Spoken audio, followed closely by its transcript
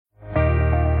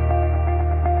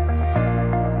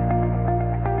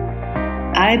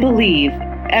I believe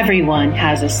everyone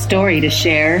has a story to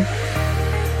share.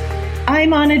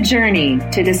 I'm on a journey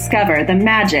to discover the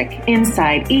magic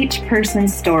inside each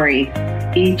person's story.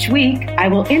 Each week, I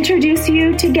will introduce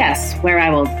you to guests where I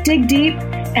will dig deep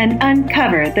and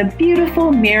uncover the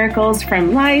beautiful miracles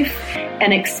from life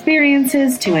and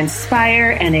experiences to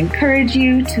inspire and encourage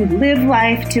you to live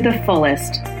life to the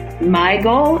fullest. My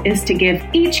goal is to give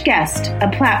each guest a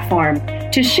platform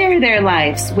to share their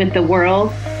lives with the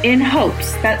world in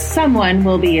hopes that someone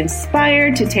will be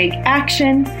inspired to take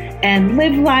action and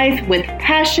live life with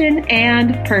passion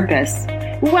and purpose.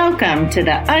 Welcome to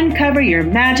the Uncover Your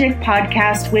Magic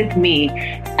podcast with me,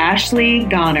 Ashley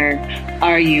Goner.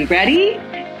 Are you ready?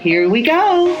 Here we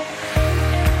go.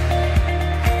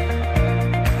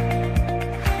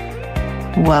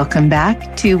 Welcome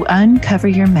back to Uncover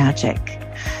Your Magic.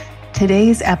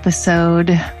 Today's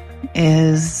episode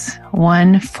is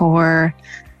one for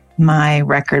my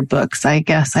record books, I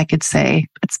guess I could say.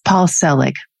 It's Paul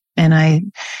Selig. And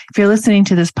if you're listening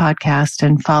to this podcast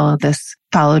and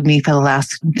followed me for the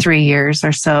last 3 years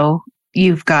or so,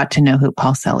 you've got to know who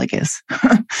Paul Selig is.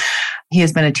 He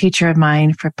has been a teacher of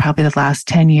mine for probably the last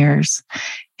 10 years.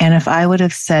 And if I would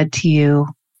have said to you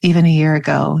even a year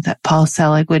ago that Paul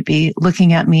Selig would be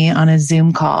looking at me on a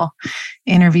Zoom call,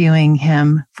 interviewing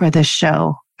him for this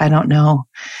show, I don't know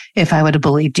if I would have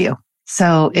believed you.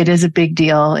 So it is a big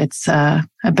deal. It's a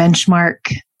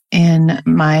benchmark in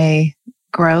my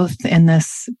growth in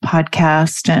this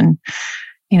podcast. And,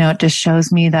 it just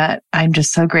shows me that I'm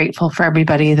just so grateful for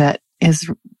everybody that is,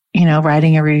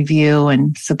 writing a review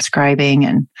and subscribing.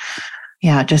 And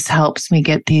it just helps me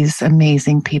get these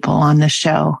amazing people on the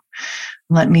show.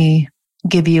 Let me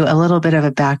give you a little bit of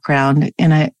a background,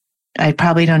 and I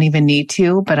probably don't even need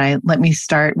to, but let me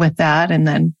start with that and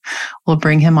then we'll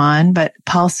bring him on. But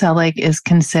Paul Selig is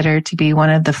considered to be one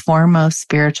of the foremost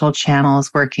spiritual channels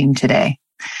working today.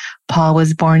 Paul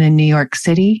was born in New York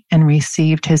City and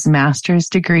received his master's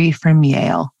degree from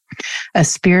Yale. A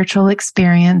spiritual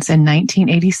experience in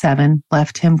 1987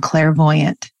 left him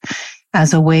clairvoyant.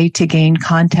 As a way to gain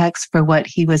context for what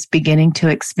he was beginning to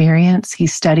experience, he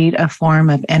studied a form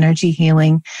of energy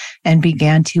healing and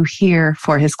began to hear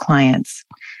for his clients.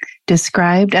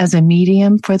 Described as a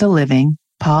medium for the living,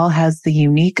 Paul has the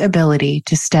unique ability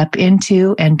to step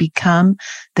into and become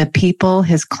the people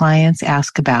his clients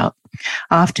ask about,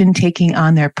 often taking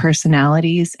on their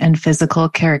personalities and physical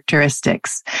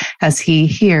characteristics as he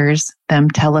hears them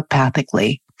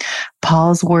telepathically.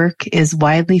 Paul's work is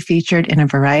widely featured in a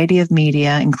variety of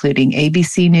media, including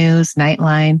ABC News,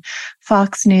 Nightline,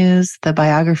 Fox News, the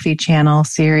Biography Channel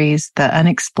series, The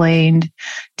Unexplained,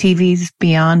 TV's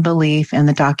Beyond Belief, and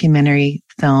the documentary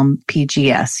film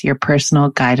PGS, Your Personal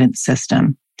Guidance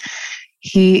System.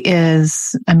 He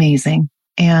is amazing.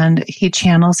 And he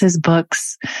channels his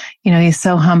books. He's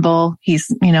so humble.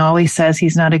 He's, always says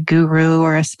he's not a guru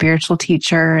or a spiritual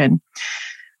teacher. And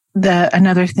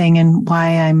another thing and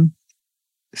why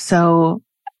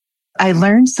I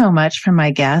learned so much from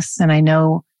my guests, and I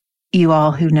know you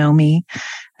all who know me,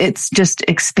 it's just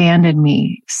expanded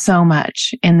me so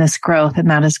much in this growth. And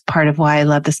that is part of why I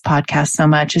love this podcast so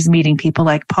much, is meeting people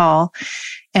like Paul.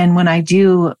 And when I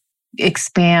do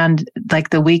expand, like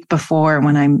the week before,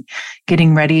 when I'm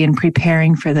getting ready and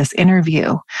preparing for this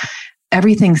interview,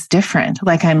 everything's different.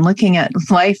 Like I'm looking at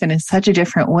life in such a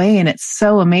different way, and it's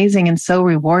so amazing and so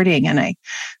rewarding. And I'm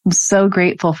so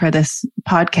grateful for this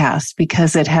podcast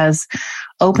because it has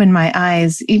opened my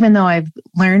eyes. Even though I've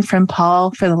learned from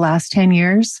Paul for the last 10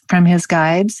 years from his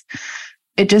guides,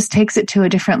 it just takes it to a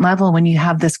different level when you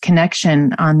have this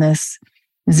connection on this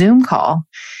Zoom call.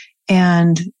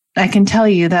 And I can tell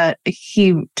you that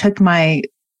he took my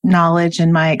knowledge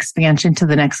and my expansion to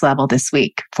the next level this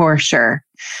week, for sure.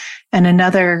 And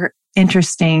another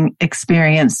interesting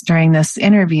experience during this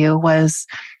interview was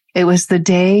the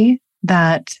day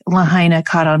that Lahaina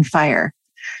caught on fire.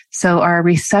 So our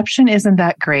reception isn't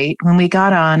that great. When we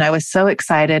got on, I was so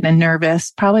excited and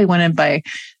nervous, probably went by,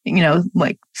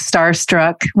 like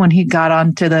starstruck when he got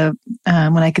onto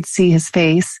when I could see his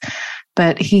face.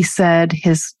 But he said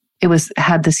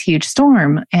had this huge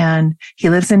storm, and he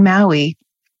lives in Maui.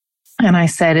 And I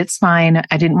said, it's fine.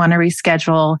 I didn't want to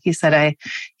reschedule. He said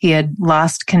he had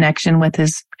lost connection with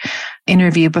his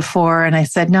interview before. And I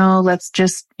said, no, let's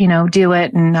just, do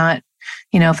it and not,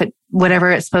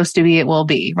 whatever it's supposed to be, it will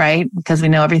be, right? Because we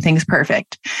know everything's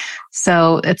perfect.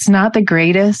 So it's not the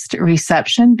greatest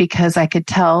reception because I could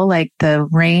tell like the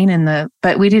rain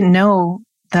but we didn't know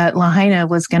that Lahaina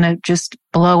was going to just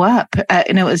blow up.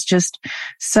 And it was just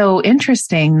so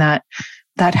interesting that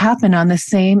happened on the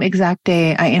same exact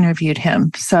day I interviewed him.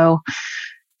 So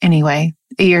anyway,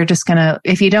 you're just going to,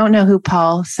 if you don't know who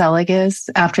Paul Selig is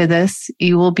after this,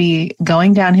 you will be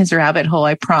going down his rabbit hole,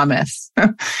 I promise.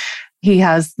 He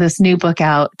has this new book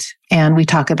out, and we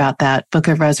talk about that, Book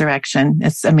of Resurrection.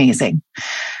 It's amazing.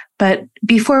 But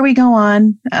before we go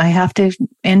on, I have to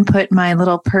input my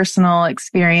little personal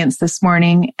experience this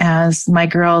morning as my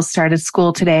girls started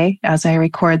school today as I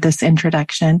record this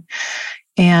introduction.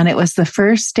 And it was the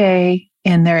first day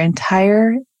in their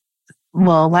entire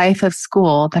life of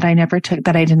school that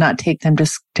I did not take them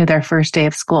to their first day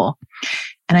of school.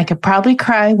 And I could probably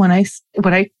cry when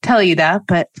I tell you that,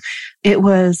 but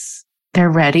they're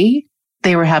ready.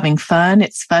 They were having fun.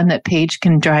 It's fun that Paige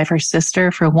can drive her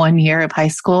sister for 1 year of high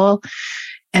school.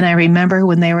 And I remember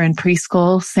when they were in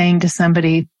preschool saying to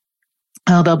somebody,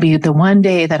 oh, there'll be the one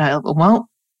day that I won't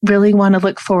really want to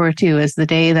look forward to is the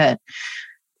day that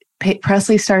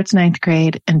Presley starts 9th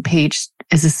grade and Paige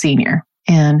is a senior.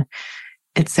 And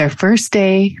it's their first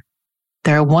day.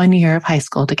 They're 1 year of high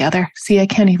school together. See, I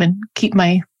can't even keep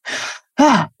I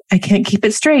can't keep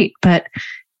it straight, but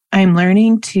I'm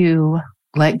learning to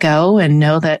let go and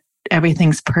know that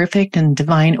everything's perfect and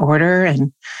divine order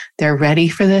and they're ready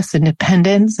for this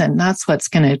independence. And that's what's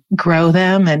going to grow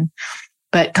them.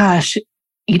 But gosh,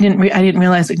 I didn't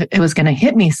realize it was going to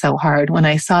hit me so hard when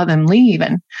I saw them leave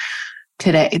and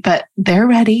today, but they're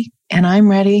ready and I'm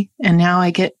ready. And now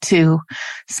I get to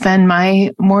spend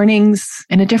my mornings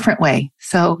in a different way.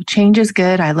 So change is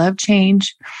good. I love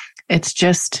change. It's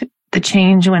just the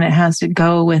change when it has to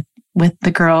go with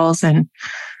the girls and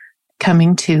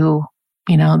coming to,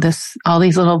 all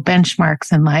these little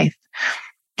benchmarks in life.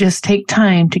 Just take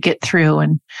time to get through.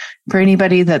 And for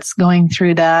anybody that's going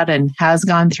through that and has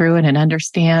gone through it and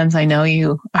understands, I know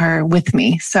you are with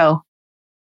me. So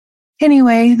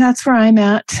anyway, that's where I'm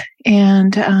at.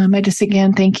 And I just,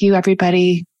 again, thank you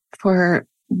everybody for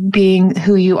being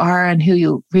who you are and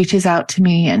who reaches out to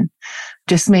me and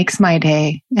just makes my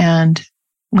day. And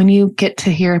when you get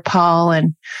to hear Paul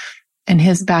and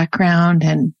his background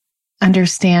and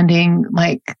understanding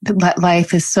that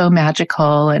life is so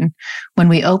magical. And when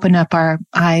we open up our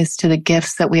eyes to the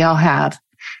gifts that we all have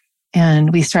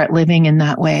and we start living in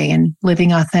that way and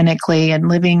living authentically and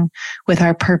living with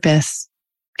our purpose,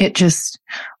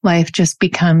 life just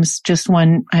becomes just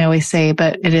one, I always say,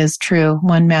 but it is true,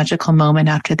 one magical moment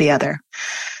after the other.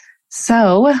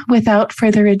 So without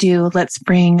further ado, let's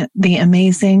bring the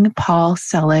amazing Paul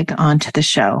Selig onto the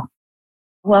show.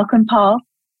 Welcome, Paul.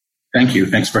 Thank you.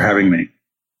 Thanks for having me.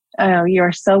 Oh,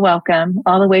 you're so welcome.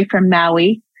 All the way from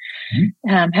Maui,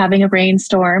 having a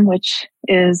rainstorm, which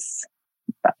is,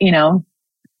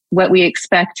 what we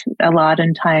expect a lot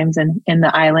in times in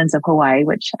the islands of Hawaii,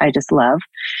 which I just love.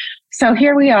 So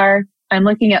here we are. I'm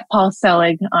looking at Paul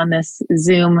Selig on this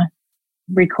Zoom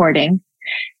recording.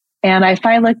 And if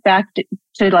I look back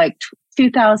to like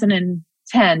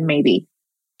 2010, maybe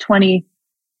 20,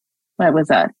 what was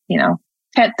that?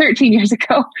 13 years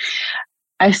ago,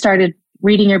 I started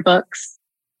reading your books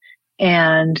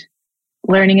and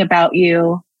learning about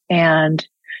you. And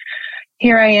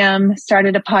here I am,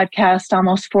 started a podcast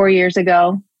almost 4 years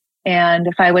ago. And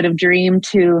if I would have dreamed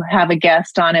to have a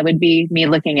guest on, it would be me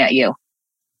looking at you.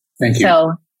 Thank you.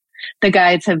 So the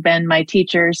guides have been my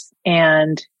teachers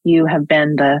and you have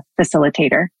been the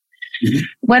facilitator. Mm-hmm.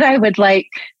 What I would like,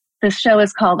 this show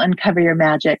is called Uncover Your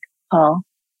Magic, Paul.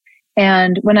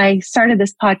 And when I started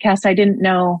this podcast, I didn't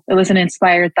know it was an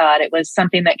inspired thought. It was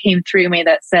something that came through me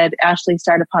that said, Ashley,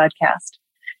 start a podcast.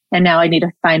 And now I need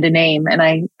to find a name.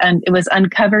 And it was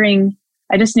uncovering.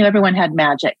 I just knew everyone had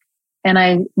magic. And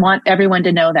I want everyone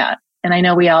to know that. And I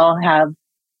know we all have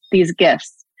these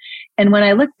gifts. And when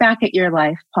I look back at your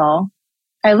life, Paul,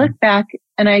 I look back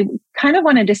and I kind of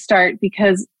wanted to start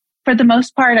because for the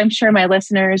most part, I'm sure my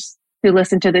listeners who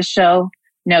listen to this show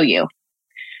know you.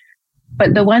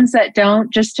 But the ones that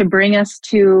don't, just to bring us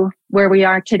to where we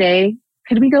are today,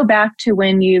 could we go back to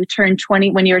when you turned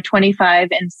 20, when you were 25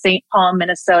 in St. Paul,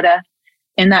 Minnesota,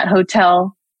 in that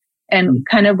hotel and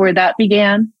kind of where that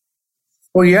began?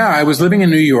 Well, yeah, I was living in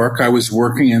New York. I was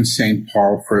working in St.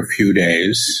 Paul for a few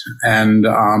days, and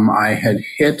I had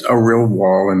hit a real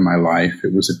wall in my life.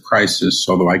 It was a crisis,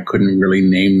 although I couldn't really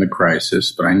name the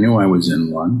crisis, but I knew I was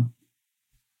in one.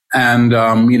 And,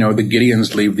 the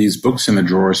Gideons leave these books in the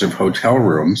drawers of hotel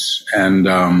rooms. And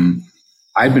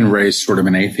I'd been raised sort of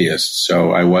an atheist,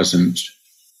 so I wasn't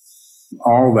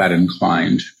all that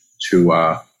inclined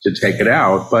to take it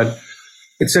out. But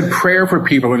it said prayer for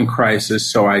people in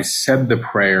crisis, so I said the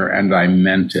prayer and I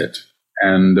meant it.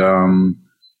 And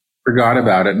forgot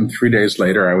about it. And 3 days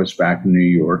later, I was back in New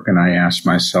York, and I asked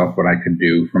myself what I could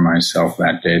do for myself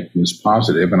that day that was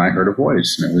positive, and I heard a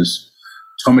voice, and it was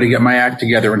told me to get my act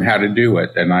together and how to do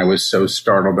it. And I was so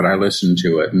startled that I listened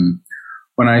to it. And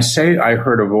when I say I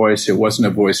heard a voice, it wasn't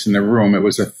a voice in the room. It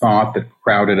was a thought that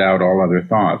crowded out all other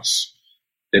thoughts.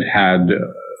 It had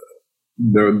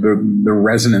the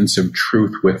resonance of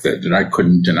truth with it that I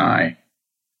couldn't deny.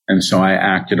 And so I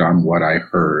acted on what I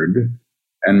heard,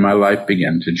 and my life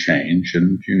began to change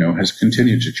and, has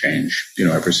continued to change,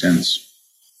 ever since.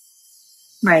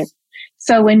 Right.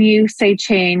 So when you say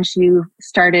change, you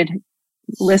started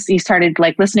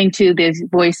listening to these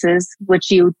voices, which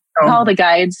you call the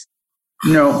guides.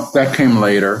 No, that came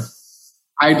later.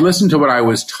 I'd listened to what I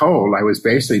was told. I was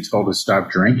basically told to stop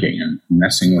drinking and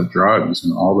messing with drugs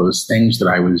and all those things that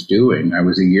I was doing. I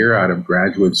was a year out of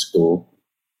graduate school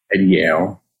at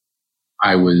Yale.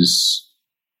 I was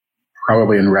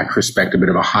probably, in retrospect, a bit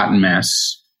of a hot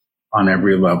mess on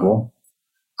every level.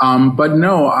 But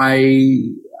no,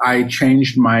 I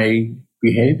changed my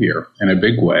behavior in a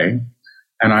big way.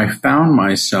 And I found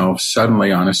myself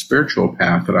suddenly on a spiritual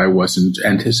path that I wasn't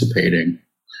anticipating.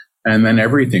 And then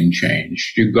everything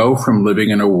changed. You go from living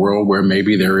in a world where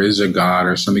maybe there is a God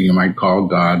or something you might call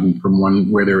God, and from one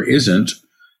where there isn't,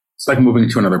 it's like moving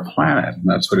to another planet. And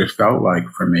that's what it felt like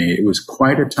for me. It was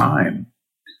quite a time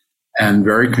and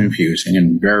very confusing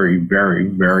and very, very,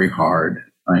 very hard.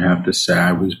 I have to say,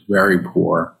 I was very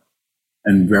poor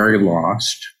and very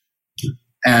lost.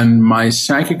 And my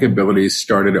psychic abilities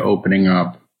started opening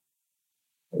up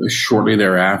shortly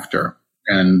thereafter.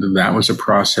 And that was a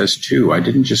process too. I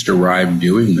didn't just arrive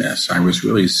doing this. I was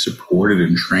really supported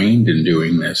and trained in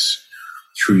doing this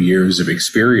through years of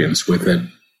experience with it.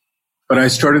 But I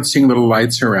started seeing little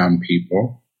lights around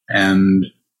people, and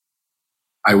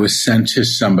I was sent to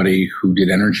somebody who did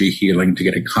energy healing to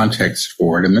get a context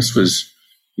for it. And this was,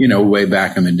 way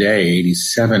back in the day,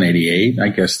 87, 88. I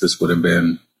guess this would have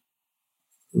been,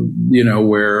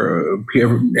 where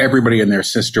everybody and their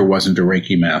sister wasn't a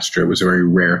Reiki master. It was a very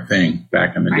rare thing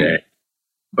back in the day.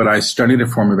 But I studied a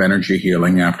form of energy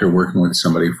healing after working with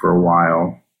somebody for a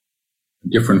while, a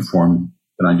different form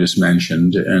than I just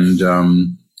mentioned,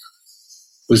 and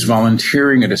was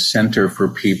volunteering at a center for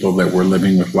people that were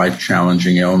living with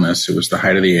life-challenging illness. It was the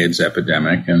height of the AIDS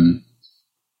epidemic, and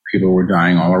people were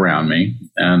dying all around me.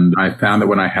 And I found that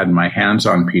when I had my hands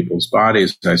on people's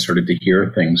bodies, I started to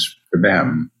hear things for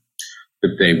them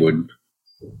that they would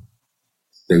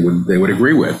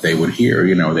agree with, they would hear,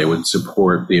 they would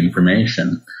support the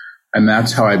information. And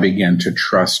that's how I began to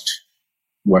trust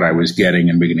what I was getting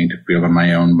and beginning to feel in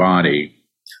my own body.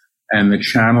 And the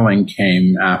channeling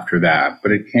came after that,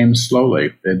 but it came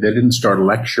slowly. They didn't start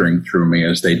lecturing through me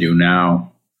as they do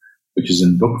now, which is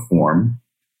in book form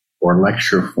or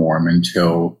lecture form,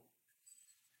 until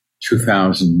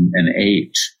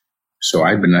 2008. So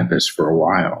I'd been at this for a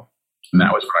while. And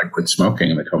that was when I quit smoking,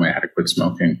 and they told me I had to quit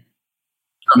smoking.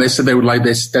 And they said they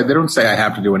don't say I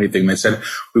have to do anything. They said,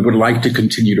 we would like to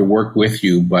continue to work with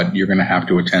you, but you're going to have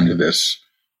to attend to this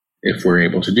if we're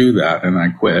able to do that. And I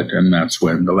quit. And that's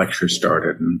when the lecture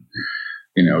started. And,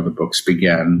 the books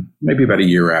began maybe about a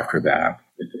year after that,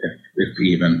 if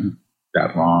even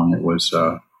that long. It was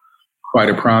quite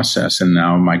a process. And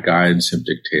now my guides have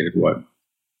dictated what.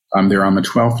 They're on the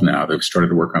 12th now. They've started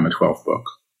to work on the 12th book.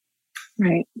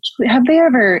 Right. Have they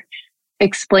ever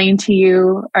explained to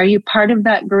you, are you part of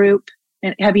that group?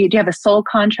 And do you have a soul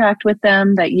contract with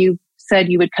them that you said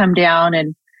you would come down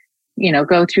and,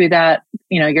 go through that,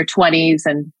 your 20s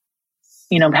and,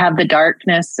 have the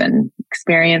darkness and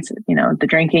experience, the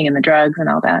drinking and the drugs and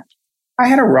all that? I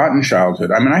had a rotten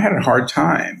childhood. I had a hard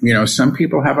time. Some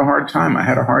people have a hard time. I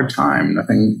had a hard time.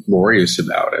 Nothing glorious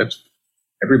about it.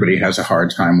 Everybody has a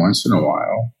hard time once in a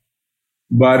while.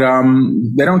 But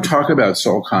they don't talk about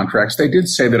soul contracts. They did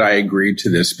say that I agreed to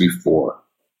this before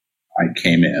I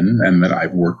came in and that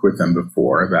I've worked with them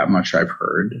before. That much I've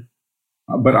heard.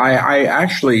 But I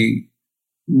actually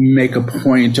make a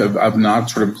point of not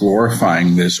sort of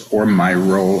glorifying this or my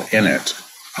role in it.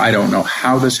 I don't know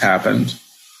how this happened.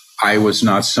 I was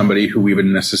not somebody who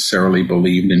even necessarily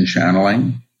believed in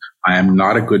channeling. I am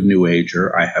not a good New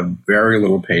Ager. I have very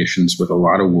little patience with a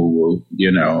lot of woo-woo.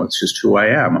 It's just who I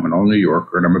am. I'm an old New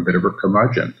Yorker, and I'm a bit of a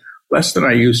curmudgeon. Less than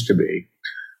I used to be.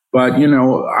 But,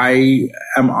 I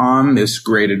am on this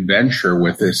great adventure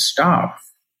with this stuff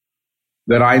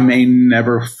that I may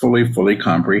never fully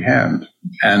comprehend.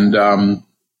 And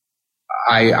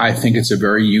I think it's a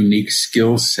very unique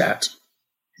skill set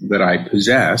that I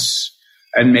possess.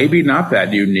 And maybe not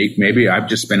that unique. Maybe I've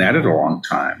just been at it a long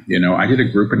time. I did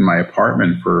a group in my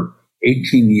apartment for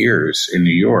 18 years in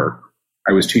New York.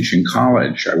 I was teaching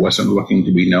college. I wasn't looking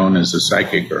to be known as a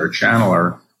psychic or a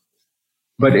channeler.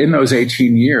 But in those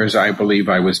 18 years, I believe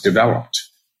I was developed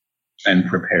and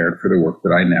prepared for the work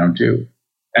that I now do.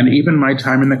 And even my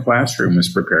time in the classroom is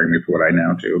preparing me for what I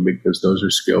now do, because those are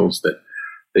skills that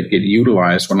get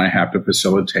utilized when I have to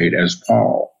facilitate as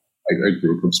Paul, a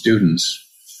group of students.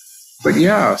 But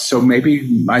yeah, so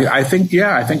maybe I think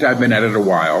I've been at it a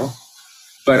while.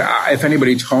 But if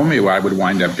anybody told me I would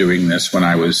wind up doing this when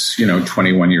I was,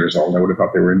 21 years old, I would have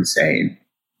thought they were insane.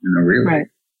 Really. Right.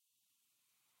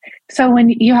 So when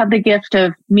you have the gift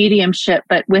of mediumship,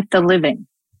 but with the living,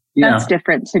 that's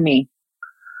different to me.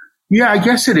 Yeah, I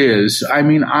guess it is. I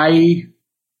mean,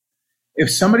 if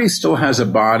somebody still has a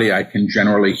body, I can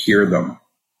generally hear them.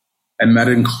 And that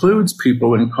includes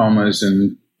people in comas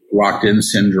and locked-in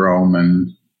syndrome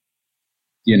and,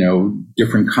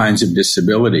 different kinds of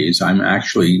disabilities. I'm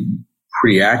actually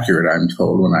pretty accurate, I'm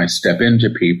told, when I step into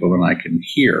people and I can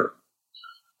hear.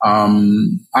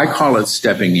 I call it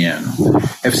stepping in.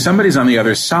 If somebody's on the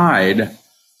other side,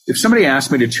 if somebody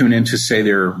asked me to tune in to, say,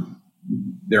 their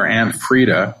Aunt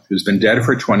Frida, who's been dead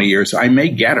for 20 years, I may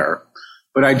get her,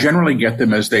 but I generally get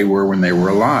them as they were when they were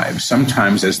alive,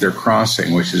 sometimes as they're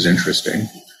crossing, which is interesting.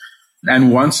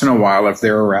 And once in a while, if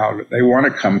they're around, if they want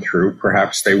to come through,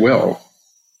 perhaps they will.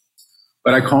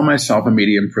 But I call myself a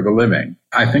medium for the living.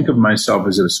 I think of myself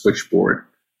as a switchboard.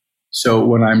 So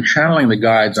when I'm channeling the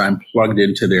guides, I'm plugged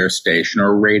into their station,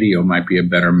 or radio might be a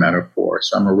better metaphor.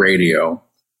 So I'm a radio.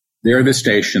 They're the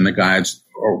station, the guides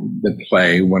that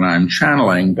play when I'm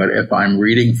channeling. But if I'm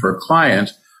reading for a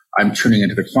client, I'm tuning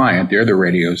into the client. They're the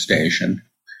radio station.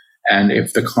 And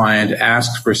if the client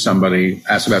asks about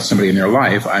somebody in their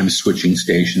life, I'm switching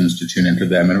stations to tune into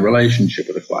them in a relationship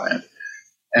with the client.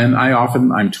 And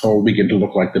I'm told, begin to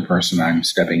look like the person I'm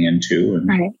stepping into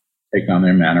and take on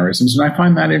their mannerisms. And I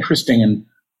find that interesting and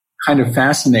kind of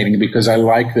fascinating, because I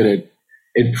like that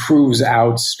it proves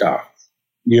out stuff.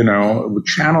 With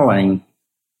channeling,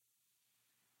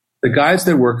 the guides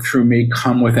that work through me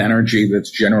come with energy that's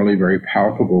generally very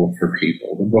palpable for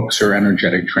people. The books are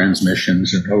energetic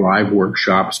transmissions, and the live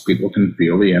workshops, people can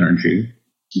feel the energy.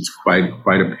 It's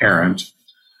quite apparent.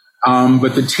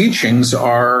 But the teachings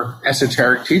are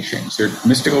esoteric teachings. They're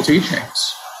mystical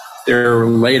teachings. They're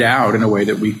laid out in a way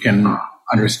that we can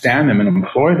understand them and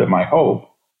employ them, I hope,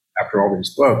 after all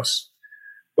these books.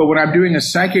 But when I'm doing a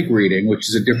psychic reading, which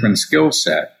is a different skill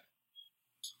set,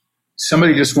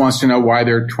 somebody just wants to know why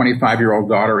their 25-year-old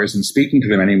daughter isn't speaking to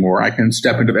them anymore, I can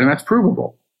step into it, and that's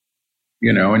provable.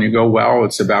 And you go, well,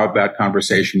 it's about that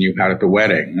conversation you had at the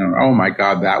wedding. Oh my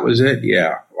God, that was it?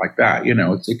 Yeah, like that.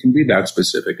 It can be that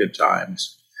specific at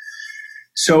times.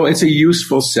 So it's a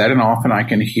useful set, and often I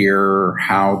can hear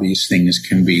how these things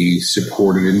can be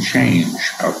supported and changed,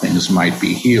 how things might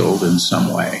be healed in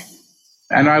some way.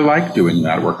 And I like doing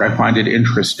that work. I find it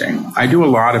interesting. I do a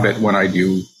lot of it when I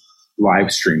do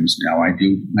live streams now.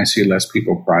 I see less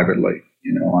people privately,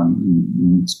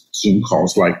 on Zoom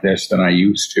calls like this than I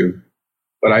used to.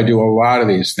 But I do a lot of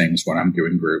these things when I'm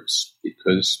doing groups,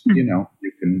 because,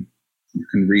 you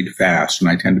can read fast, and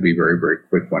I tend to be very, very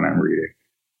quick when I'm reading.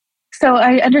 So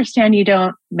I understand you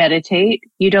don't meditate,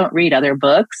 you don't read other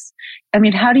books. I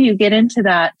mean, how do you get into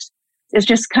that? It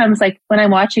just comes like when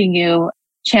I'm watching you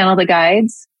channel the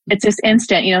guides, it's just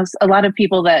instant. A lot of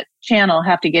people that channel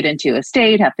have to get into a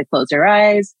state, have to close their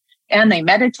eyes, and they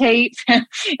meditate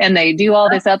and they do all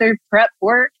this other prep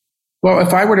work. Well,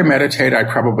 if I were to meditate, I'd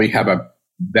probably have a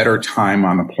better time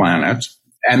on the planet.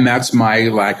 And that's my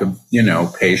lack of,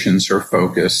 patience or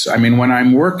focus. I mean, when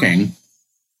I'm working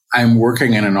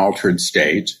in an altered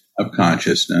state of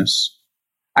consciousness.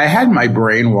 I had my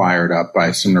brain wired up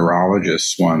by some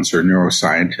neurologists once, or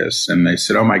neuroscientists, and they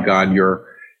said, oh my God, your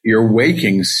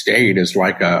waking state is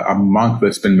like a monk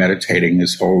that's been meditating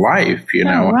his whole life,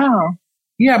 Oh, wow.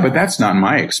 Yeah, but that's not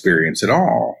my experience at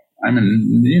all. I'm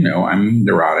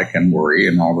neurotic and worry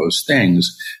and all those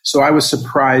things. So I was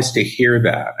surprised to hear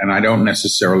that. And I don't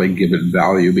necessarily give it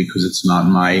value because it's not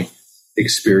my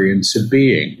experience of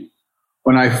being.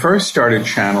 When I first started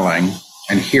channeling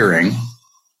and hearing,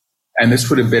 and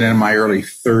this would have been in my early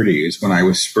 30s when I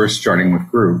was first starting with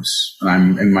groups, and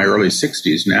I'm in my early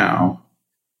 60s now,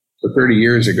 so 30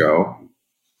 years ago,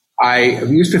 I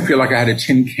used to feel like I had a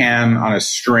tin can on a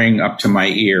string up to my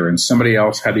ear, and somebody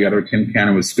else had the other tin can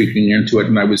and was speaking into it,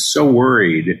 and I was so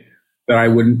worried that I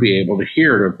wouldn't be able to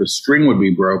hear it, or if the string would be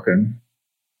broken,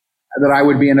 that I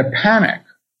would be in a panic.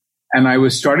 And I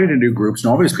was starting to do groups,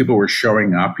 and all these people were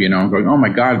showing up, and going, oh my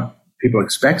God, people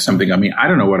expect something of me. I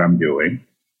don't know what I'm doing.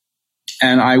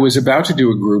 And I was about to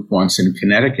do a group once in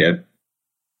Connecticut,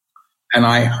 and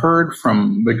I heard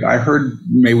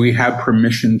may we have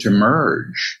permission to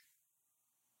merge?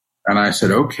 And I said,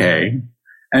 okay.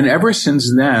 And ever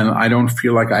since then, I don't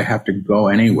feel like I have to go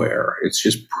anywhere. It's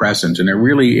just present. And it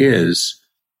really is.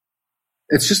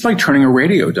 It's just like turning a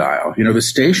radio dial. The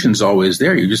station's always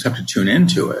there. You just have to tune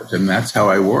into it. And that's how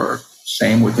I work.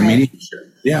 Same with the mediumship.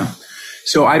 Yeah.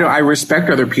 So I respect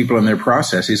other people and their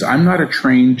processes. I'm not a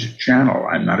trained channel.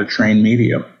 I'm not a trained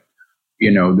medium.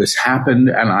 This happened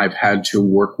and I've had to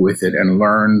work with it and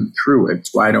learn through it.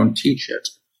 That's why I don't teach it,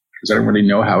 because I don't really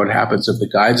know how it happens. If the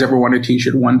guides ever want to teach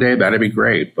it one day, that'd be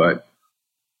great. But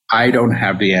I don't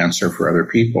have the answer for other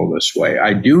people this way.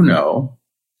 I do know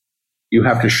you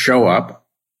have to show up,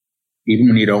 even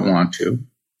when you don't want to,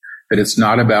 that it's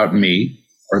not about me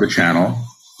or the channel.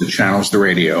 The channel's the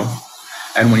radio.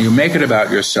 And when you make it about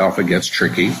yourself, it gets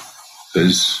tricky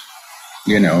because,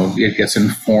 it gets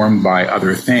informed by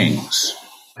other things.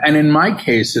 And in my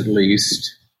case, at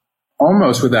least,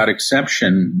 almost without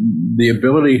exception, the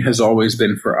ability has always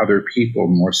been for other people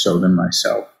more so than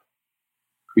myself.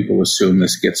 People assume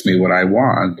this gets me what I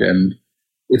want, and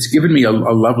it's given me a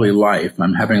lovely life.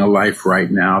 I'm having a life right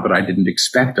now that I didn't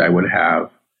expect I would have,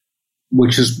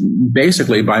 which is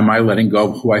basically by my letting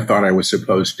go of who I thought I was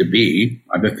supposed to be.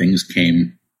 Other things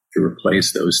came to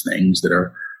replace those things that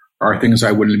are things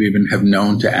I wouldn't even have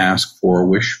known to ask for or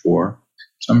wish for.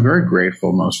 So I'm very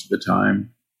grateful most of the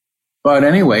time. But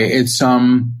anyway, it's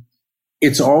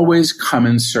always come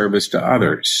in service to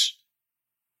others.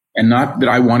 And not that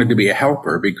I wanted to be a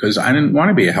helper, because I didn't want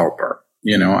to be a helper.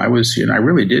 I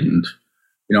really didn't.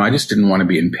 I just didn't want to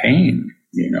be in pain.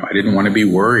 I didn't want to be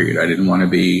worried. I didn't want to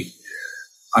be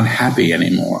unhappy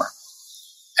anymore.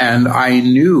 And I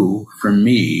knew for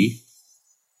me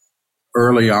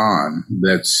early on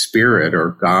that spirit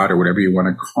or God or whatever you want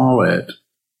to call it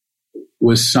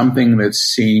was something that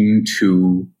seemed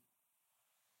to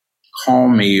call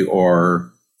me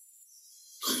or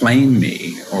claim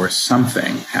me, or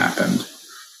something happened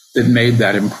that made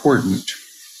that important.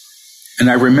 And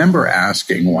I remember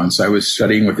asking once, I was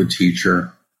studying with a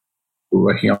teacher,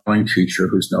 a healing teacher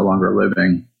who's no longer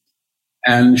living.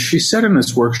 And she said in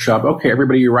this workshop, okay,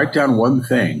 everybody, you write down one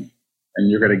thing and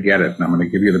you're going to get it. And I'm going to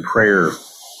give you the prayer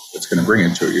that's going to bring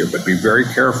it to you, but be very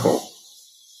careful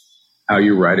how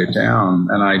you write it down.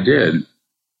 And I did.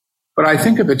 But I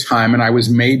think at the time, and I was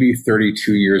maybe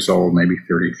 32 years old, maybe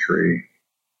 33,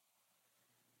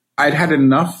 I'd had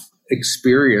enough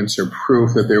experience or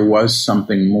proof that there was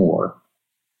something more,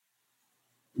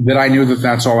 that I knew that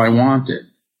that's all I wanted.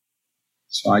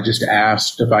 So I just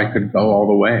asked if I could go all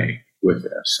the way with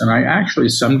this. And I actually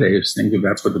some days think that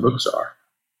that's what the books are.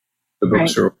 The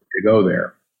books are to go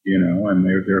there, and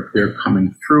they're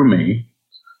coming through me.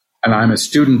 And I'm a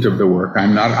student of the work.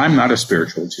 I'm not a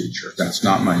spiritual teacher. That's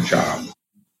not my job.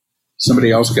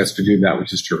 Somebody else gets to do that,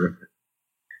 which is terrific.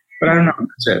 But I don't know.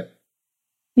 That's it.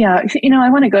 Yeah. I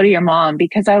want to go to your mom,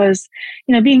 because I was,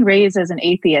 being raised as an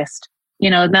atheist,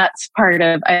 that's part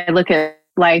of, I look at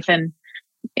life and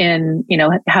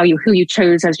who you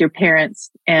chose as your parents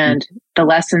and the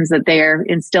lessons that they're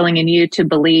instilling in you to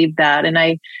believe that. And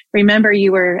I remember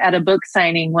you were at a book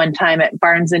signing one time at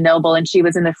Barnes and Noble, and she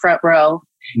was in the front row,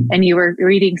 and you were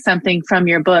reading something from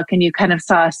your book, and you kind of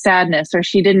saw sadness, or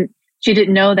she didn't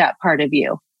know that part of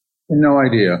you. No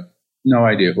idea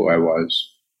who I was.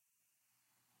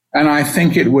 And I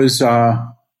think it was, I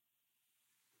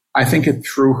think it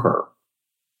threw her.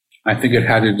 I think it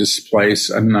had to displace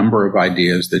a number of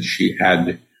ideas that she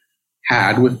had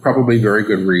with probably very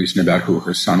good reason about who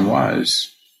her son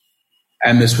was.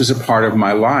 And this was a part of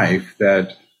my life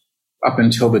that up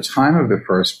until the time of the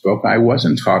first book, I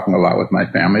wasn't talking a lot with my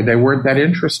family. They weren't that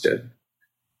interested.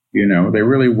 They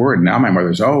really weren't. Now my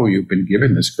mother's, oh, you've been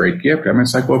given this great gift. I mean,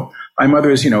 it's like, well, my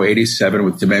mother is, 87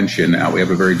 with dementia now. We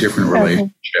have a very different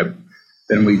relationship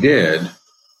than we did.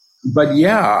 But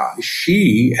yeah,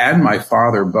 she and my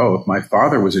father both. My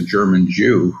father was a German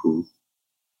Jew who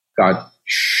got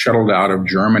shuttled out of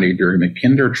Germany during the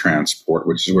Kinder transport,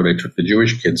 which is where they took the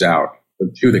Jewish kids out,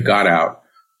 the two that got out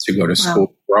to go to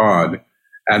school abroad.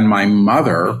 And my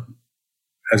mother,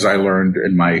 as I learned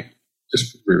in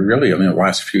the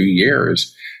last few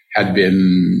years, had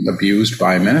been abused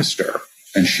by a minister.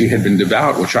 And she had been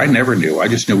devout, which I never knew. I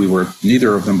just knew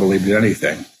neither of them believed in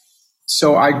anything.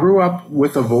 So I grew up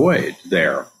with a void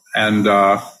there. And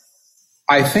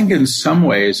I think in some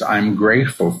ways I'm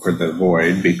grateful for the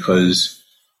void, because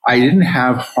I didn't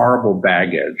have horrible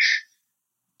baggage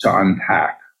to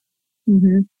unpack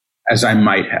as I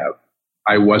might have.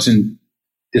 I wasn't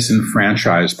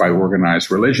disenfranchised by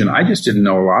organized religion. I just didn't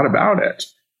know a lot about it.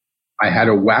 I had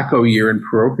a wacko year in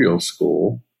parochial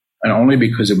school, and only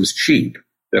because it was cheap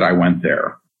that I went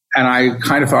there. And I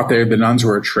kind of thought the nuns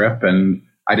were a trip, and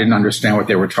I didn't understand what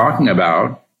they were talking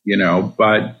about.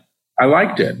 but I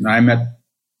liked it. And I met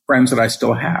friends that I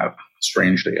still have,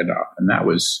 strangely enough. And that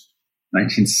was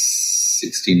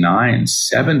 1969,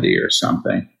 70 or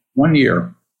something, 1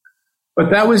 year. But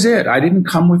that was it. I didn't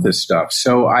come with this stuff.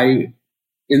 So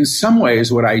in some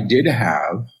ways, what I did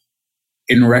have,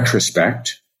 in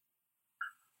retrospect,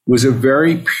 was a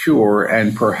very pure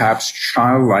and perhaps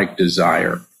childlike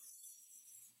desire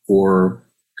for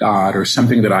God or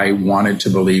something that I wanted to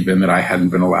believe in that I hadn't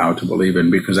been allowed to believe in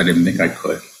because I didn't think I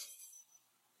could.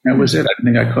 That was it. I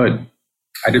didn't think I could.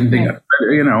 I didn't think,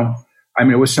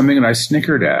 it was something that I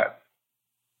snickered at.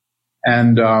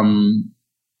 And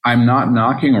I'm not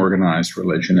knocking organized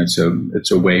religion. It's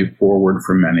a way forward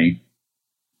for many.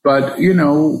 But,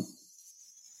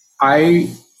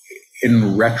 I,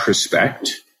 in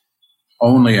retrospect,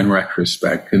 only in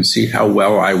retrospect, can see how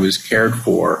well I was cared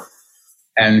for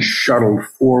and shuttled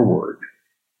forward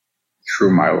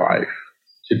through my life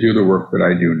to do the work that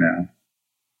I do now.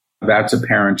 That's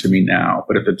apparent to me now.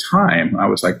 But at the time, I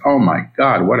was like, oh my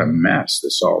God, what a mess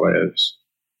this all is.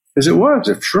 Because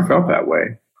it sure felt that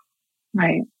way.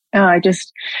 Right. Oh, I've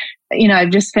just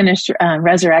finished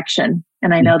Resurrection.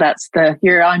 And I know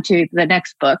you're on to the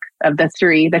next book of the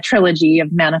trilogy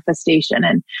of manifestation.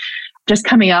 And just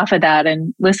coming off of that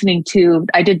and listening to,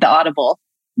 I did the Audible.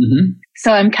 Mm-hmm.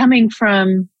 So I'm coming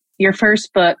from your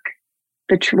first book,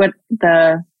 what's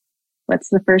the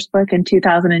first book in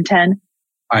 2010?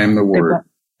 I Am the Word.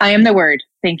 I Am the Word.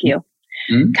 Thank you.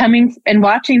 Mm-hmm. Coming and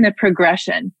watching the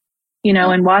progression,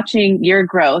 and watching your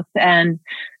growth and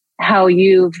how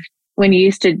when you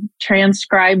used to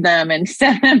transcribe them and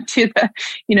send them to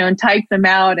and type them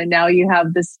out. And now you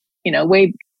have this,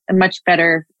 a much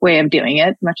better way of doing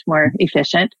it, much more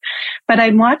efficient. But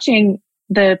I'm watching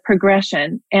the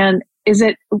progression. And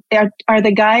are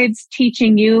the guides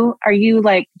teaching you? Are you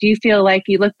do you feel like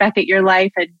you look back at your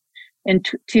life in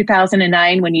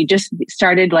 2009 when you just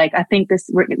started, I think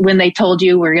when they told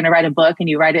you we're going to write a book and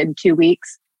you write it in 2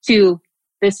 weeks, to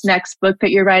this next book that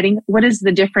you're writing? What is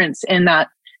the difference in that,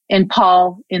 in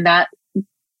Paul, in that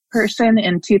person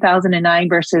in 2009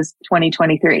 versus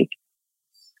 2023?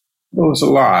 Well, it's a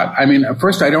lot.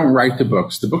 First, I don't write the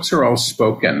books. The books are all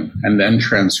spoken and then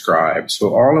transcribed.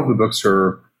 So all of the books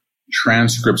are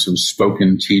transcripts of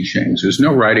spoken teachings. There's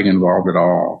no writing involved at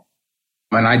all.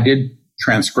 And I did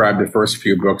transcribe the first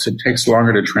few books. It takes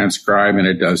longer to transcribe than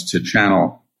it does to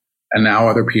channel. And now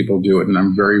other people do it. And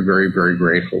I'm very, very, very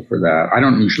grateful for that. I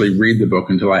don't usually read the book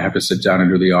until I have to sit down and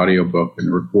do the audiobook in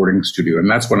the recording studio. And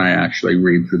that's when I actually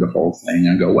read through the whole thing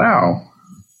and go, wow,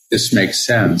 this makes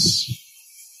sense.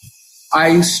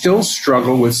 I still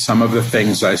struggle with some of the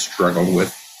things I struggled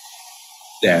with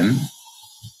then,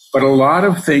 but a lot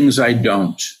of things I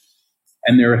don't.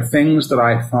 And there are things that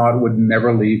I thought would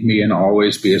never leave me and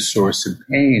always be a source of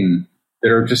pain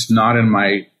that are just not in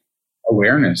my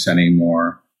awareness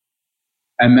anymore.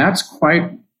 And that's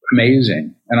quite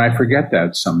amazing. And I forget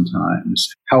that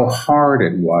sometimes, how hard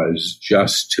it was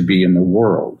just to be in the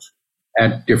world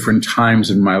at different times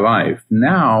in my life.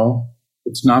 Now,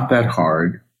 it's not that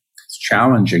hard. It's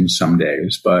challenging some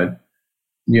days, but,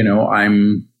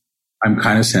 I'm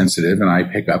kind of sensitive and I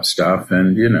pick up stuff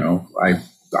and,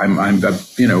 I'm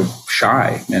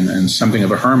shy and something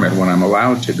of a hermit when I'm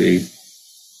allowed to be.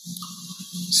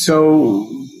 So,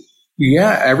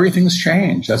 yeah, everything's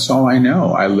changed. That's all I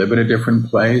know. I live in a different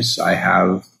place. I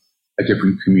have a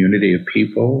different community of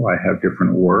people. I have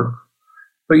different work.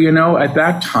 But, at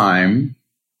that time,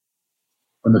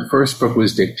 when the first book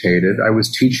was dictated, I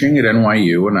was teaching at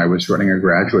NYU and I was running a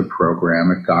graduate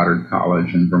program at Goddard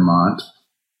College in Vermont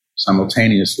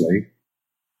simultaneously.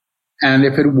 And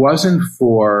if it wasn't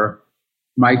for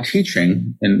my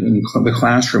teaching in the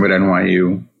classroom at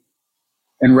NYU,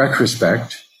 in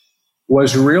retrospect,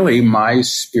 was really my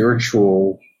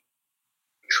spiritual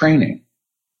training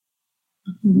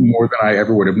more than I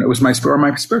ever would have. It was my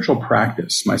spiritual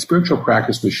practice. My spiritual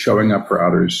practice was showing up for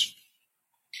others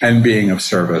and being of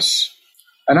service.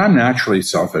 And I'm naturally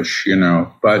selfish,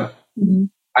 but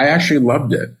I actually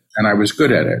loved it and I was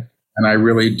good at it. And I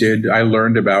really did. I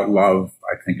learned about love,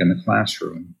 I think, in the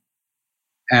classroom.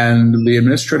 And the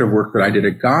administrative work that I did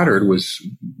at Goddard was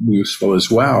useful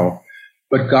as well.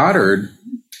 But Goddard,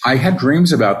 I had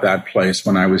dreams about that place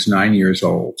when I was 9 years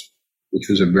old, which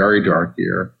was a very dark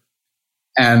year.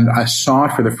 And I saw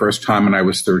it for the first time when I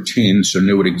was 13, so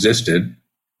knew it existed,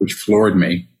 which floored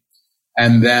me.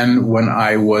 And then when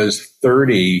I was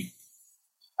 30,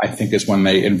 I think is when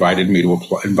they invited me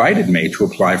to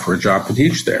apply for a job to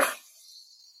teach there.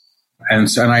 And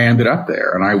I ended up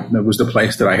there. And it was the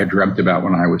place that I had dreamt about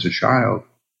when I was a child.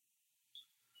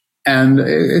 And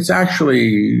it's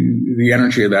actually, the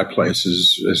energy of that place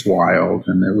is wild.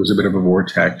 And there was a bit of a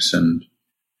vortex. And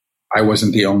I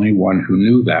wasn't the only one who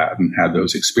knew that and had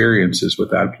those experiences with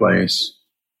that place.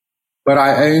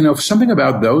 But something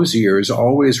about those years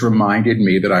always reminded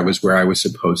me that I was where I was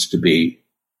supposed to be,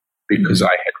 because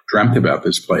I had dreamt about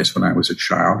this place when I was a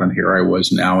child, and here I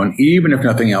was now. And even if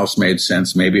nothing else made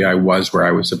sense, maybe I was where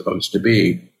I was supposed to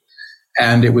be.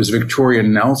 And it was Victoria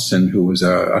Nelson, who was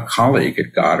a colleague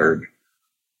at Goddard,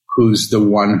 who's the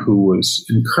one who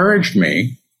encouraged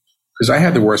me, because I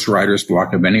had the worst writer's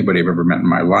block of anybody I've ever met in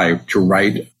my life, to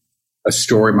write a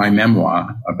story, my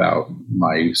memoir about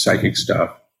my psychic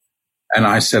stuff. And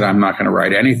I said, I'm not going to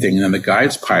write anything. And then the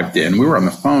guides piped in. We were on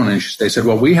the phone, and they said,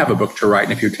 well, we have a book to write,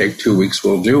 and if you take 2 weeks,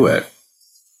 we'll do it.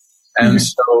 And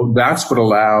so that's what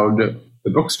allowed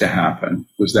the books to happen,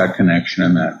 was that connection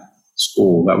and that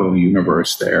school, that little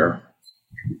universe there.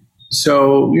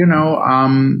 So,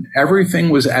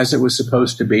 everything was as it was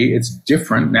supposed to be. It's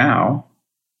different now.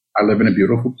 I live in a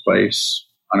beautiful place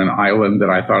on an island that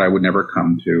I thought I would never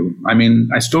come to. I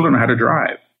mean, I still don't know how to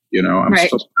drive.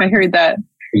 I heard that.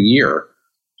 A year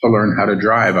to learn how to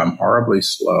drive. I'm horribly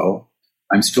slow.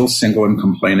 I'm still single and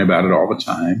complain about it all the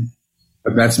time.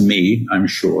 But that's me, I'm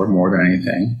sure, more than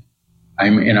anything.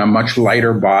 I'm in a much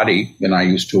lighter body than I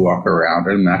used to walk around,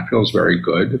 and that feels very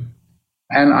good.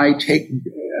 And I take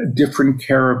different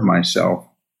care of myself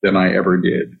than I ever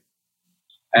did.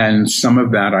 And some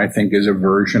of that, I think, is a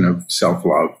version of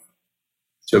self-love,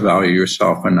 to value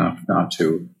yourself enough not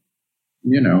to,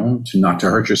 not to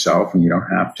hurt yourself, and you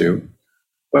don't have to.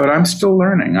 But I'm still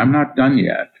learning. I'm not done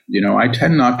yet. I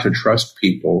tend not to trust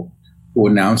people who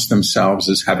announce themselves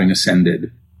as having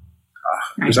ascended.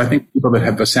 Because I think people that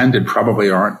have ascended probably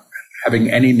aren't having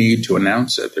any need to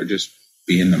announce it. They're just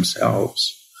being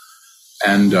themselves.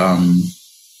 And,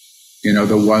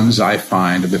 the ones I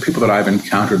find, the people that I've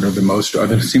encountered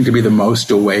that seem to be the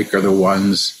most awake, are the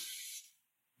ones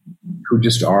who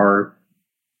just are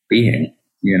being,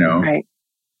 Right.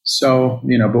 So,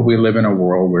 but we live in a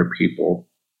world where people,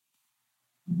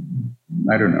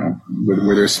 I don't know,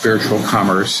 where there's spiritual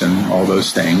commerce and all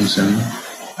those things. And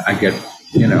I get,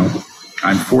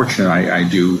 I'm fortunate I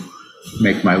do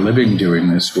make my living doing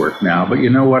this work now. But you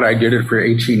know what? I did it for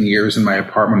 18 years in my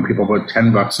apartment. People put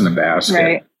 $10 in a basket.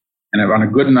 Right. And on a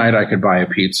good night, I could buy a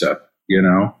pizza,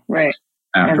 Right.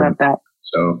 After. I love that.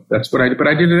 So that's what I did. But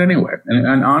I did it anyway.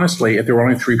 And honestly, if there were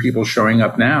only 3 people showing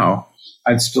up now,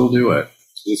 I'd still do it.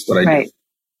 That's what I do.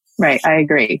 Right. I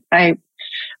agree.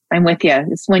 I'm with you.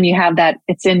 It's when you have that,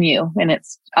 it's in you, and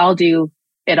I'll do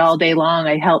it all day long.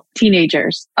 I help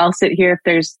teenagers. I'll sit here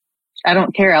I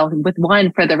don't care. I'll with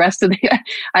one for the rest of the,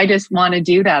 I just want to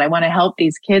do that. I want to help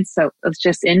these kids. So it's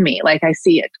just in me. Like I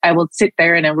see it. I will sit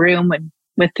there in a room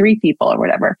with 3 people or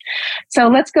whatever. So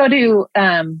let's go to,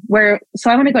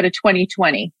 so I want to go to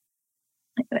 2020.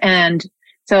 And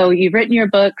so you've written your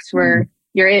books where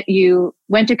you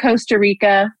went to Costa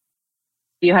Rica.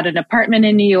 You had an apartment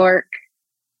in New York.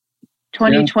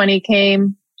 2020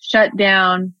 came, shut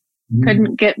down,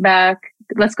 couldn't get back.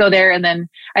 Let's go there. And then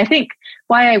I think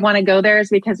why I want to go there is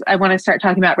because I want to start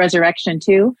talking about resurrection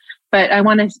too. But I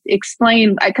want to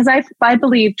explain, because I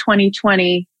believe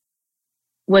 2020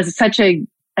 was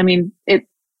it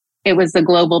was the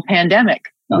global pandemic.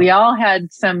 Oh. We all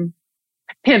had some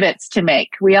pivots to make.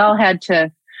 We all had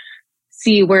to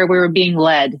see where we were being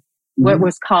led, what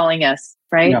was calling us,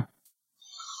 right?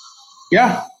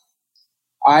 Yeah.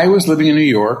 I was living in New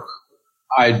York.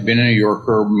 I'd been a New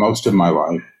Yorker most of my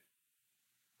life.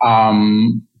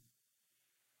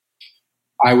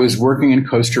 I was working in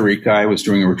Costa Rica. I was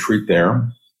doing a retreat there.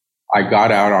 I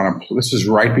got out this is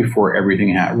right before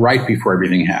everything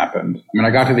happened. I mean,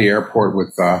 I got to the airport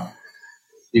with,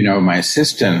 my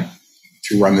assistant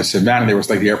to run this event. There was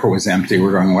the airport was empty.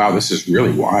 We're going, wow, this is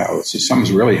really wild.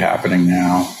 Something's really happening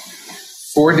now.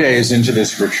 4 days into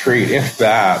this retreat, if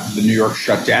that, the New York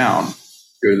shut down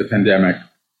due to the pandemic.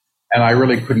 And I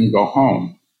really couldn't go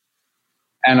home.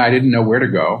 And I didn't know where to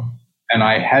go. And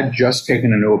I had just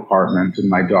taken a new apartment, and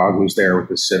my dog was there with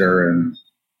the sitter, and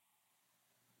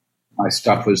my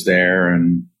stuff was there.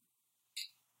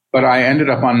 But I ended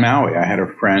up on Maui. I had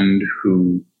a friend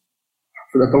who,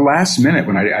 at the last minute,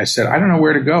 when I said, I don't know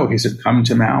where to go, he said, come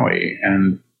to Maui.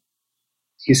 And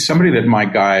he's somebody that my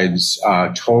guides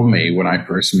told me when I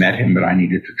first met him that I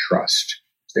needed to trust.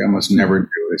 They almost never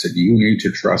do. They said, you need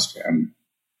to trust him.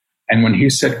 And when he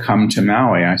said, come to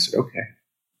Maui, I said, okay.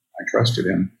 I trusted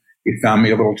him. He found me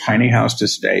a little tiny house to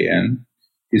stay in.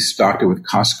 He stocked it with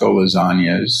Costco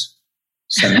lasagnas,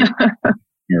 and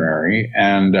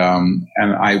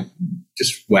I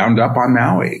just wound up on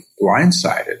Maui,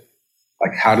 blindsided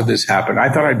Like, how did this happen? I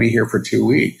thought I'd be here for 2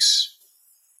 weeks,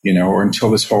 or until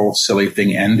this whole silly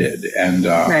thing ended. And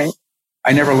right.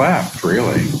 I never left,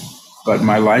 really. But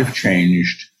my life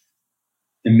changed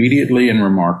immediately and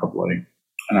remarkably.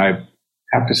 And I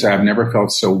have to say, I've never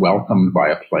felt so welcomed by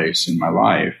a place in my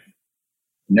life.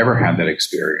 Never had that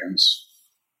experience.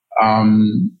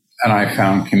 And I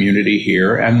found community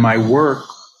here. And my work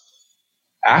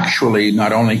actually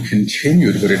not only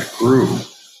continued, but it grew.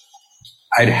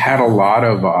 I'd had a lot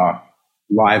of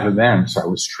live events. I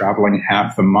was traveling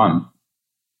half the month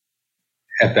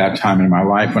at that time in my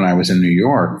life when I was in New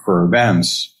York for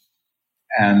events.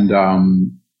 And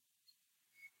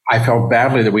I felt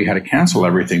badly that we had to cancel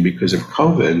everything because of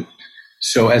COVID.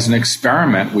 So as an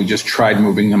experiment, we just tried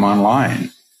moving them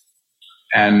online.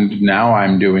 And now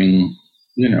I'm doing,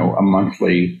 a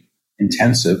monthly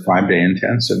intensive, 5-day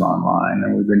intensive online.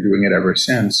 And we've been doing it ever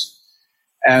since.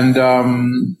 And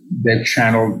they've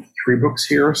channeled 3 books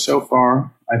here so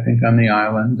far, I think, on the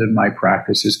island. And my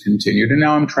practice has continued. And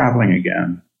now I'm traveling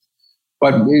again.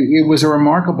 But it was a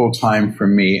remarkable time for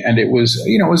me. And it was,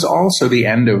 it was also the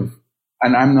end of,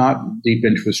 and I'm not deep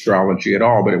into astrology at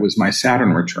all, but it was my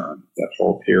Saturn return, that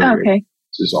whole period. Okay.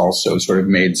 This has also sort of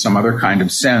made some other kind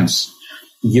of sense,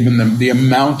 given the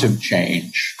amount of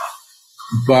change.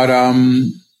 But,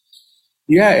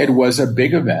 it was a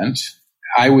big event.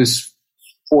 I was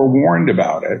forewarned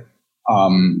about it.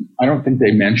 I don't think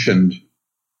they mentioned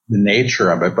the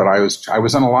nature of it, but I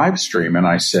was on a live stream, and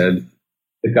I said,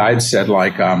 the guide said,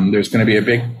 there's going to be a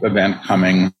big event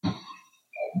coming,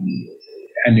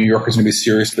 and New York is going to be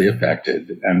seriously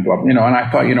affected. And, and I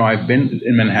thought, I've been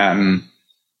in Manhattan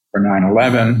for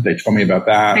 9/11. They told me about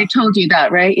that. They told you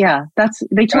that, right? Yeah.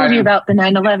 They told you about the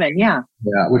 9/11. Yeah.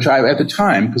 Yeah. Which at the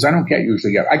time, because I don't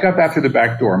usually get, I got that through the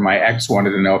back door. My ex wanted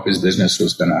to know if his business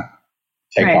was going to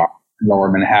take off in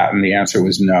Lower Manhattan. The answer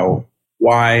was no.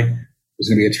 Why? There's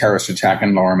going to be a terrorist attack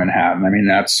in Lower Manhattan. I mean,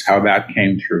 that's how that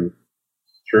came through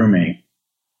me.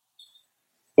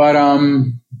 But,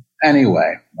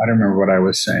 anyway, I don't remember what I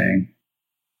was saying.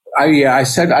 I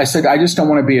said, I just don't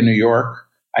want to be in New York.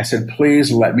 I said,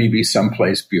 please let me be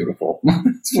someplace beautiful.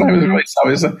 That's what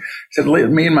I said,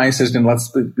 me and my assistant, let's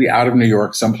be out of New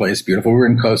York, someplace beautiful. We were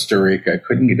in Costa Rica.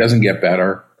 It doesn't get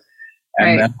better.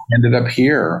 And then I ended up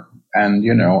here. And,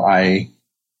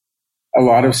 a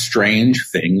lot of strange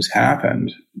things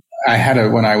happened.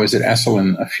 When I was at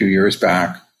Esalen a few years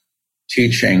back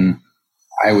teaching,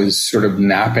 I was sort of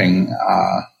napping,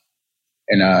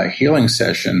 in a healing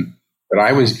session that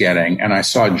I was getting, and I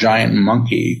saw a giant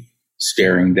monkey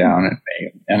staring down at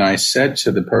me. And I said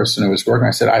to the person who was working,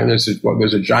 I said, there's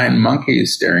a giant monkey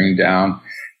staring down.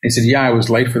 He said, yeah, I was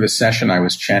late for the session. I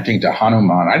was chanting to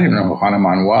Hanuman. I didn't know who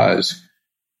Hanuman was.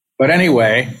 But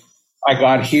anyway, I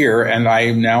got here, and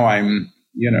I'm,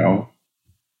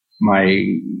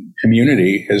 my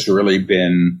community has really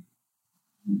been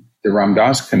the Ram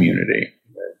Dass community.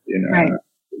 Right.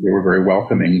 They were very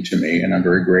welcoming to me, and I'm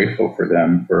very grateful for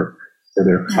them for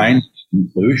their kind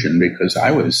inclusion, because I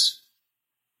was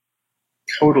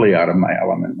totally out of my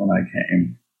element when I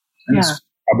came. And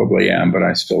probably am, but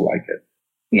I still like it.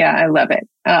 Yeah, I love it.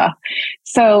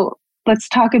 So let's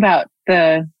talk about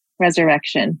the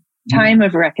resurrection, time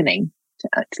of reckoning.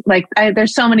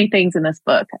 There's so many things in this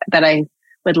book that I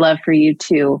would love for you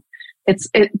to,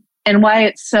 and why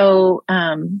it's so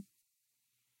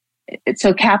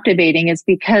captivating is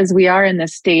because we are in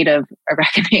this state of a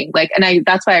reckoning.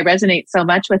 That's why I resonate so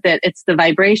much with it. It's the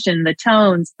vibration, the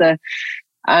tones, the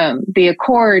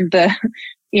accord,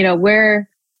 we're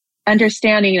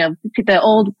understanding, the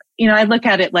old, I look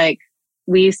at it like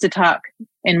we used to talk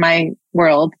in my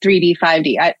world, 3D,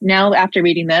 5D. Now after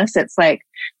reading this, it's like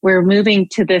we're moving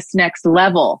to this next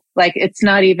level. It's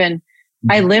not even,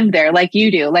 I live there like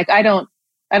you do. I don't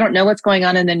know what's going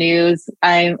on in the news.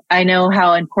 I know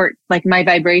how important, my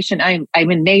vibration, I'm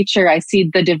in nature. I see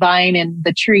the divine in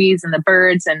the trees and the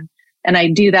birds. And I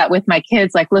do that with my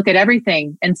kids. Look at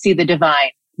everything and see the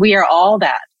divine. We are all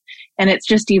that. And it's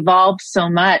just evolved so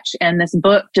much. And this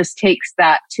book just takes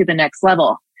that to the next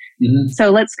level. Mm-hmm. So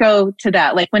let's go to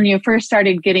that. When you first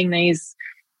started getting these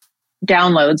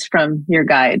downloads from your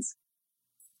guides.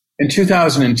 In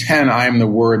 2010, I am the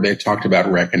word they talked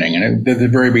about reckoning. And at the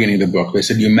very beginning of the book, they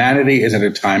said humanity is at a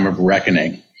time of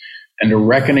reckoning. And a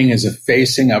reckoning is a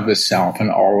facing of the self and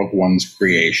all of one's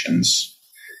creations.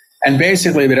 And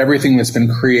basically that everything that's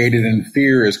been created in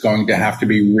fear is going to have to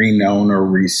be reknown or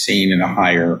reseen in a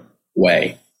higher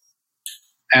way.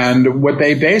 And what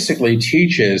they basically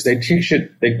teach is, they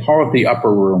call it the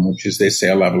upper room, which is, they say,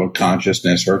 a level of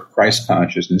consciousness or Christ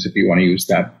consciousness, if you want to use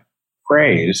that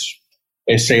phrase.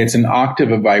 They say it's an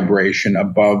octave of vibration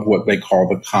above what they call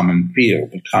the common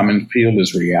field. The common field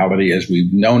is reality as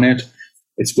we've known it.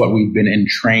 It's what we've been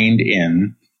entrained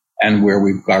in and where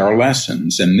we've got our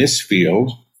lessons. And this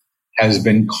field has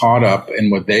been caught up in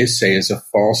what they say is a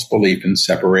false belief in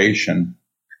separation.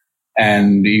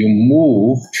 And you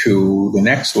move to the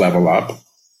next level up,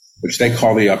 which they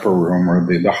call the upper room or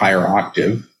the higher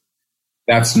octave.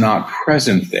 That's not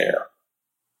present there.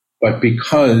 But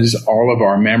because all of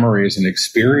our memories and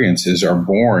experiences are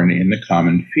born in the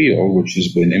common field, which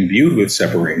has been imbued with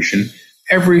separation,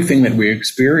 everything that we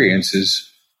experience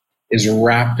is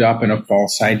wrapped up in a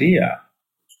false idea.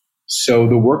 So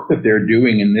the work that they're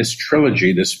doing in this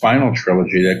trilogy, this final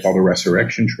trilogy they call the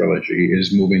Resurrection Trilogy,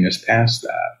 is moving us past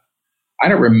that. I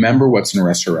don't remember what's in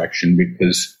Resurrection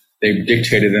because they've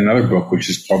dictated another book, which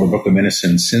is called the Book of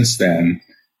Innocence since then,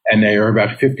 and they are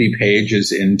about 50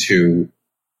 pages into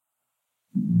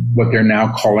what they're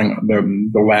now calling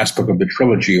the last book of the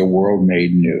trilogy, A World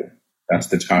Made New. That's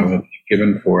the title that they've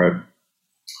given for it.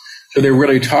 So they're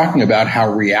really talking about how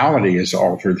reality is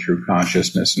altered through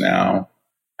consciousness now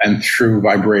and through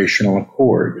vibrational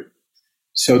accord.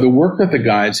 So the work that the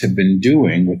guides have been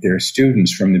doing with their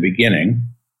students from the beginning,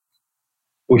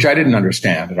 which I didn't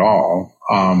understand at all,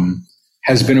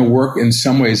 has been a work in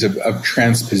some ways of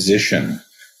transposition,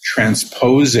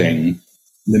 transposing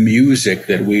the music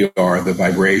that we are, the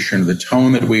vibration, the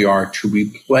tone that we are, to be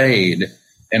played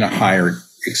in a higher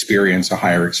experience, a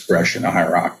higher expression, a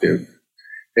higher octave.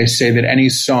 They say that any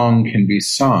song can be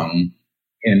sung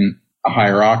in a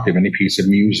higher octave. Any piece of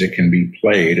music can be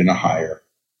played in a higher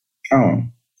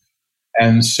tone.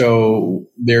 And so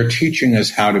they're teaching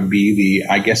us how to be the,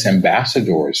 I guess,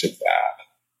 ambassadors of that,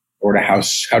 or to how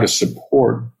to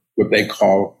support what they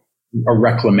call a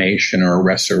reclamation or a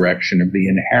resurrection of the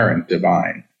inherent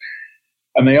divine.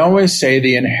 And they always say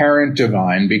the inherent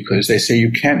divine because they say you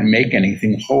can't make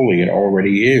anything holy. It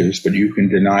already is, but you can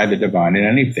deny the divine in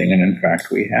anything. And in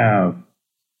fact, we have.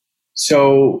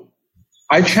 So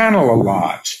I channel a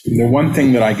lot. The one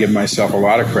thing that I give myself a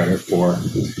lot of credit for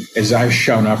is I've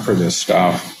shown up for this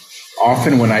stuff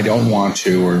often when I don't want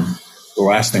to, or the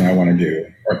last thing I want to do,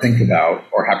 or think about,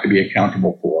 or have to be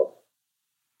accountable for.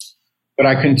 But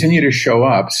I continue to show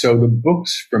up. So the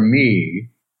books for me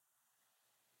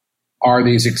are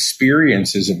these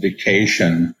experiences of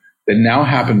dictation that now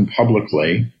happen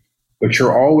publicly, which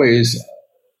are always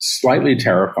slightly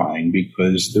terrifying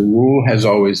because the rule has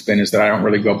always been is that I don't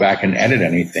really go back and edit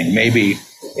anything. Maybe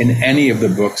in any of the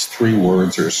books, 3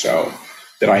 words or so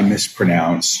that I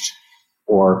mispronounced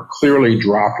or clearly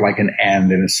dropped like an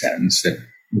and in a sentence that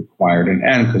required an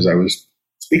and because I was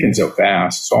speaking so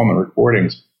fast. It's all in the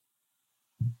recordings.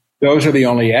 Those are the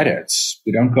only edits.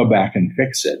 We don't go back and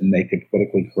fix it and make it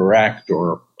politically correct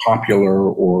or popular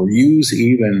or use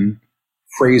even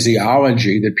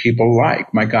phraseology that people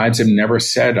like. My guides have never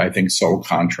said, I think, soul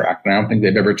contract. And I don't think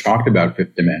they've ever talked about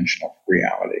fifth dimensional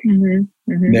reality.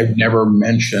 Mm-hmm, mm-hmm. They've never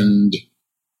mentioned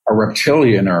a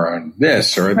reptilian or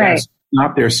this or that's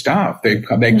not their stuff. They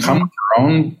come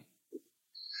with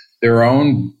their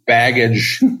own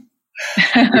baggage.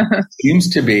 It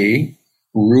seems to be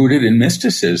rooted in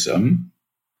mysticism,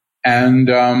 and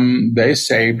they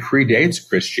say predates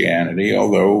Christianity,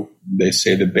 although they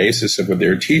say the basis of what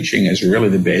they're teaching is really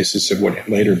the basis of what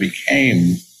later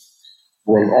became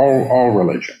all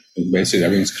religion. Basically,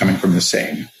 everything's coming from the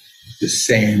same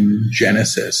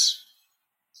genesis.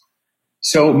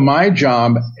 So my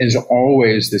job is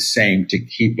always the same, to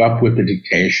keep up with the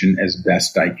dictation as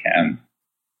best I can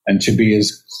and to be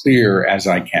as clear as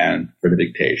I can for the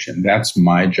dictation. That's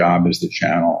my job as the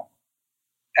channel.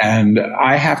 And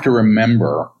I have to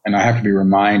remember, and I have to be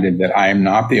reminded that I am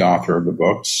not the author of the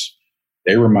books.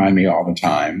 They remind me all the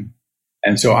time.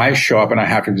 And so I show up and I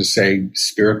have to just say,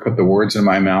 Spirit, put the words in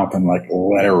my mouth and let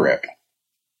it rip.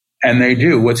 And they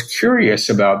do. What's curious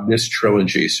about this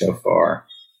trilogy so far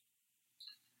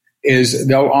is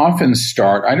they'll often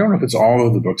start, I don't know if it's all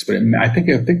of the books, but I think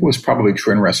it was probably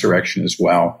true in Resurrection as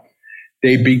well.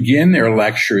 They begin their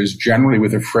lectures generally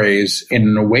with a phrase, in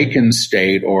an awakened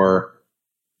state, or,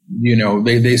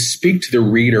 they speak to the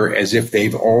reader as if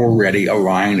they've already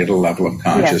aligned at a level of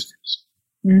consciousness.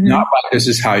 Yes. Mm-hmm. Not like this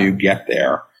is how you get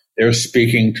there. They're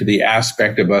speaking to the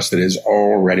aspect of us that is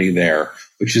already there,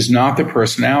 which is not the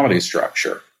personality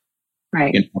structure.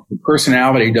 Right. The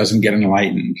personality doesn't get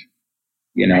enlightened.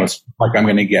 It's like I'm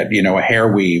going to get, a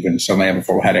hair weave and suddenly I have a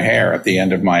full head of hair at the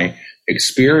end of my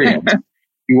experience.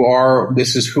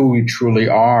 This is who we truly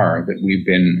are, that we've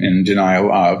been in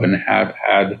denial of and have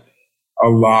had a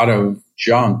lot of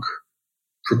junk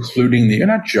precluding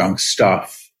not junk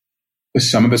stuff, because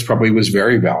some of this probably was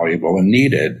very valuable and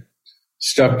needed.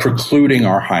 stuff precluding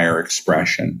our higher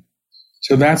expression.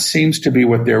 So that seems to be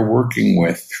what they're working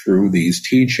with through these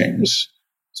teachings.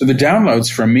 So the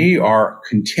downloads from me are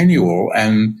continual,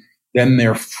 and then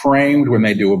they're framed when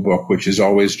they do a book, which is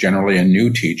always generally a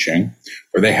new teaching,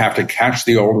 where they have to catch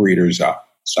the old readers up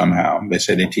somehow. They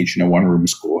say they teach in a one-room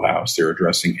schoolhouse. They're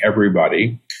addressing everybody,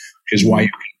 which is why you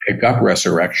can pick up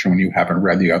Resurrection when you haven't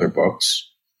read the other books.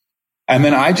 And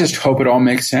then I just hope it all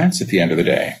makes sense at the end of the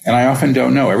day. And I often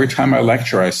don't know. Every time I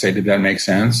lecture, I say, did that make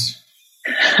sense?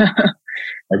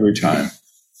 Every time.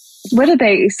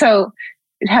 So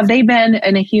have they been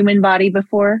in a human body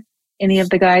before? Any of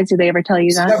the guides? Did they ever tell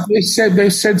you that? They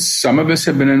said some of us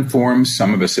have been informed,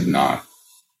 some of us have not.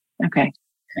 Okay.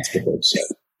 That's what they've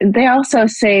said. They also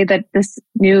say that this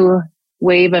new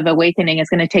wave of awakening is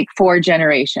going to take 4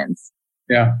 generations.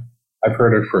 Yeah. I've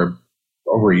heard it for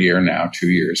over a year now, 2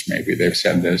 years maybe. They've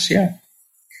said this. Yeah.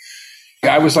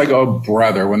 I was like, oh,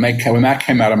 brother, when that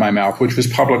came out of my mouth, which was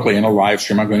publicly in a live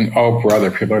stream, I'm going, oh,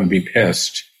 brother, people are going to be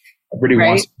pissed. Everybody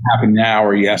wants it to happen now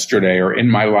or yesterday or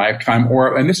in my lifetime,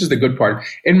 and this is the good part,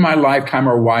 in my lifetime,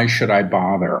 or why should I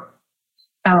bother?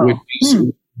 Oh.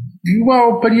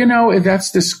 Well, but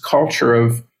that's this culture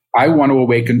of, I want to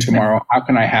awaken tomorrow. How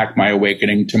can I hack my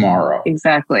awakening tomorrow?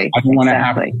 Exactly. I don't want to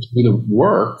have to do the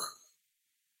work,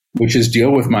 which is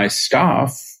deal with my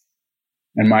stuff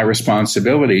and my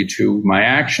responsibility to my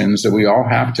actions that we all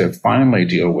have to finally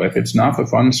deal with. It's not the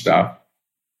fun stuff.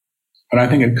 But I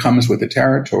think it comes with the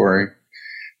territory.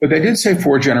 But they did say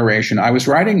 4 generation. I was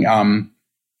writing,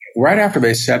 right after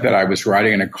they said that, I was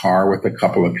riding in a car with a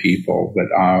couple of people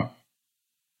that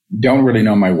don't really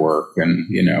know my work. And,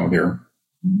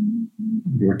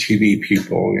 they're TV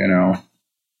people,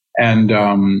 And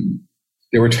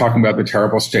they were talking about the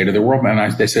terrible state of the world.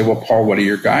 And they say, well, Paul, what do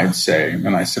your guides say?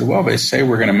 And I said, well, they say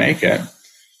we're going to make it,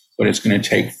 but it's going to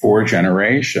take 4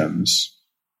 generations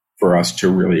for us to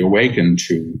really awaken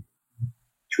to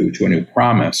a new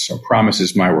promise. So promise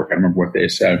is my work. I don't remember what they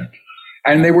said.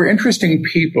 And they were interesting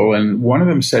people. And one of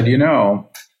them said, it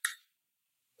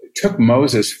took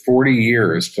Moses 40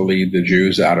 years to lead the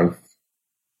Jews out of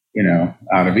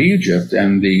Egypt.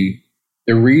 And the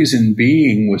reason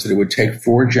being was that it would take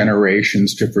 4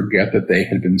 generations to forget that they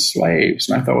had been slaves.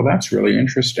 And I thought, well, that's really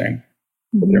interesting.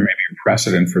 But there may be a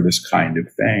precedent for this kind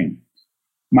of thing.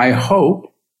 My hope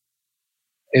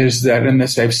is that, and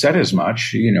this I've said as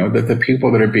much, that the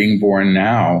people that are being born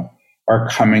now are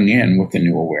coming in with a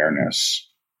new awareness,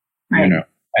 right.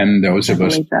 And those of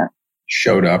us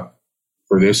showed up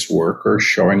for this work are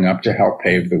showing up to help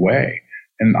pave the way.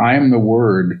 And I am the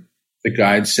word. The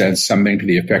guide said something to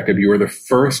the effect of, you are the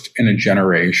first in a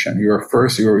generation. You are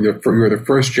the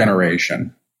first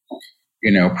generation,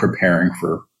 preparing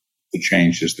for the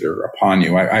changes that are upon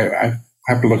you. I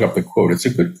have to look up the quote. It's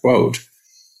a good quote.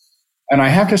 And I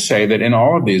have to say that in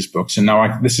all of these books, and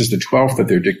now this is the 12th that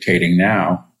they're dictating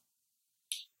now,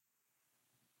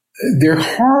 they're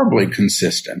horribly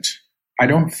consistent. I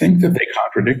don't think that they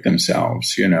contradict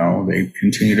themselves. They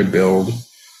continue to build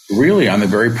really on the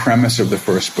very premise of the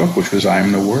first book, which was I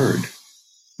am the Word.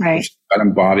 Right. It's about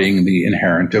embodying the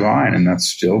inherent divine, and that's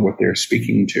still what they're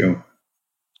speaking to.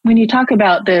 When you talk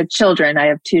about the children, I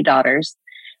have 2 daughters,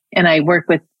 and I work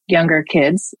with younger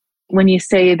kids. When you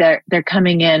say that they're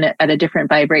coming in at a different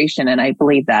vibration, and I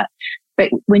believe that, but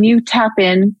when you tap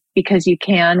in, because you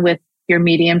can with your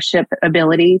mediumship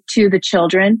ability to the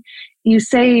children,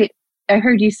 I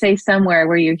heard you say somewhere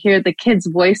where you hear the kids'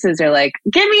 voices are like,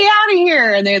 get me out of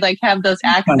here. And they have those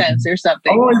accents or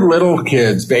something. Oh, little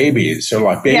kids, babies. So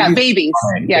babies. Yeah, babies.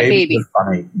 Yeah, babies.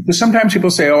 Funny. Because sometimes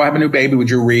people say, oh, I have a new baby. Would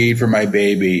you read for my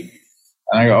baby?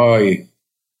 And I go, oh,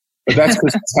 but that's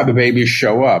because that's how the babies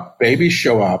show up. Babies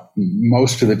show up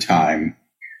most of the time.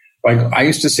 Like I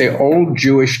used to say, old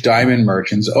Jewish diamond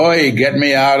merchants, oi, get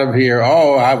me out of here.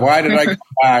 Oh, why did I come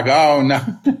back? Oh, no.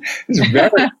 It's very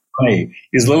funny.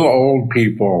 These little old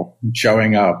people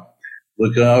showing up.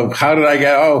 Look, how did I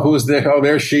get? Oh, who's there? Oh,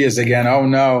 there she is again. Oh,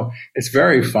 no. It's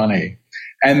very funny.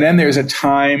 And then there's a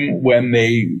time when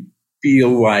they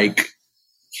feel like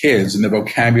kids and the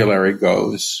vocabulary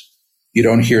goes. You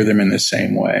don't hear them in the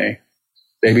same way.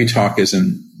 Baby talk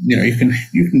isn't, you can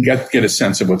get a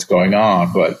sense of what's going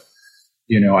on, but,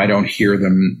 I don't hear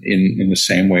them in the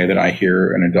same way that I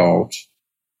hear an adult.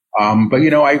 But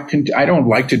I don't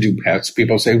like to do pets.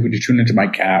 People say, would you tune into my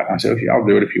cat? I say, okay, I'll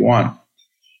do it if you want.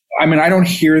 I mean, I don't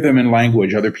hear them in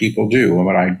language other people do.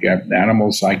 When I get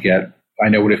animals, I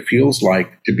know what it feels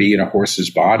like to be in a horse's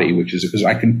body, which is because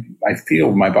I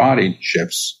feel my body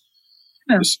shifts.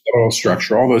 The skeletal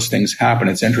structure, all those things happen.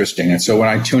 It's interesting. And so when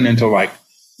I tune into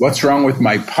what's wrong with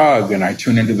my pug, and I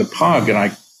tune into the pug, and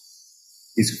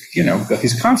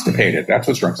he's constipated. That's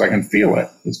what's wrong. 'Cause I can feel it.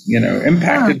 It's,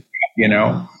 impacted,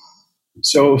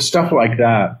 So stuff like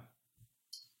that.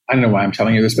 I don't know why I'm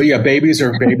telling you this, but yeah, babies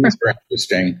are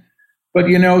interesting. But,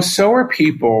 so are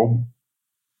people.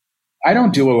 I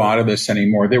don't do a lot of this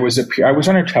anymore. I was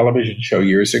on a television show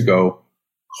years ago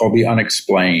called The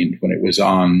Unexplained when it was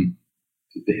on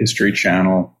the History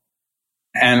Channel.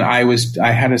 And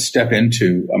I had to step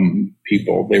into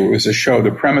people. There was a show.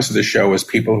 The premise of the show was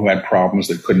people who had problems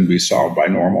that couldn't be solved by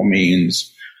normal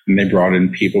means. And they brought in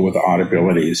people with odd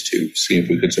abilities to see if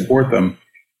we could support them.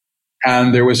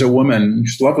 And there was a woman,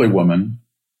 just a lovely woman,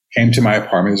 came to my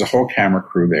apartment. There's a whole camera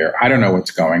crew there. I don't know what's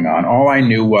going on. All I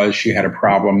knew was she had a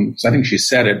problem, I think she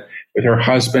said it, with her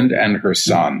husband and her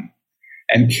son.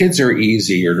 And kids are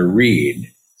easier to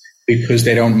read because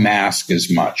they don't mask as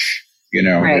much.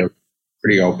 Right. They're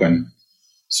pretty open.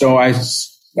 So I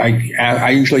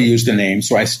usually use the name.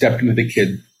 So I stepped into the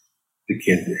kid,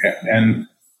 and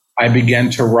I began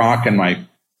to rock, and my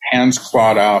hands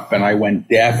clawed up, and I went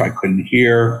deaf. I couldn't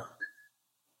hear.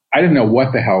 I didn't know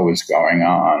what the hell was going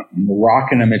on. I'm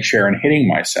rocking in the chair and hitting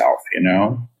myself,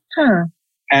 Huh.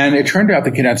 And it turned out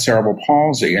the kid had cerebral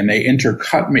palsy, and they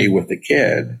intercut me with the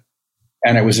kid,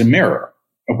 and it was a mirror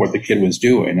of what the kid was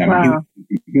doing. I mean,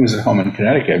 he was at home in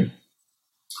Connecticut,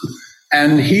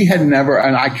 and he had never.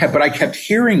 And I kept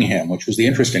hearing him, which was the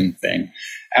interesting thing,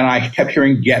 and I kept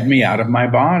hearing, "Get me out of my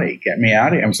body, get me out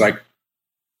of here." I was like,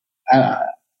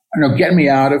 "No, get me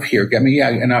out of here, get me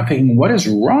out." And I'm thinking, what is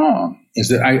wrong?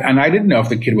 I didn't know if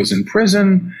the kid was in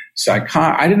prison,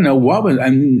 I didn't know what was,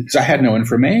 and because I had no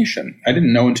information. I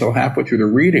didn't know until halfway through the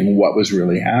reading what was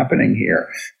really happening here.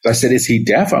 So I said, "Is he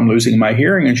deaf? I'm losing my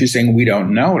hearing." And she's saying, "We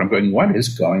don't know." And I'm going, what is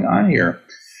going on here?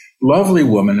 Lovely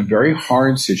woman, a very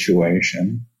hard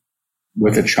situation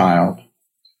with a child.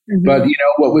 Mm-hmm. But,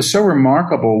 what was so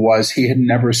remarkable was he had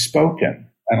never spoken,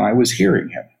 and I was hearing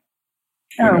him.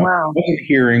 Wow. I wasn't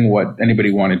hearing what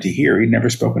anybody wanted to hear. He'd never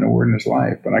spoken a word in his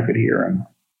life, but I could hear him.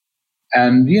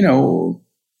 And,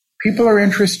 people are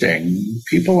interesting.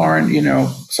 People aren't,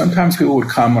 sometimes people would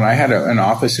come when I had an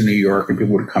office in New York, and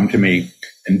people would come to me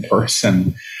in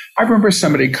person. I remember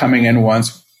somebody coming in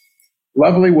once,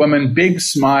 lovely woman, big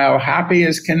smile, happy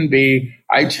as can be.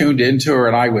 I tuned into her,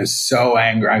 and I was so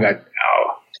angry. I got,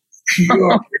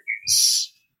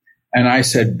 furious. And I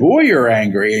said, "Boy, you're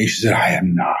angry." And she said, "I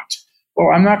am not."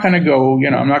 Well, I'm not going to go,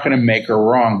 I'm not going to make her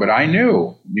wrong, but I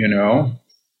knew,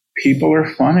 people are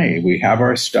funny. We have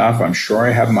our stuff. I'm sure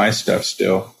I have my stuff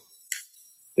still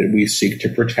that we seek to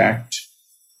protect.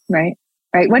 Right.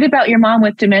 What about your mom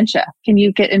with dementia? Can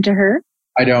you get into her?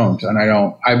 I don't.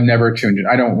 I've never tuned in.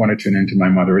 I don't want to tune into my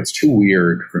mother. It's too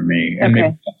weird for me. And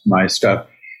maybe that's my stuff.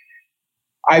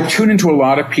 I've tuned into a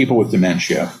lot of people with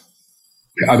dementia,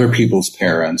 other people's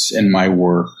parents in my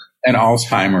work, and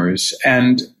Alzheimer's.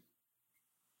 And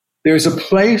there's a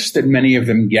place that many of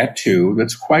them get to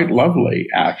that's quite lovely,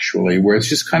 actually, where it's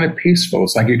just kind of peaceful.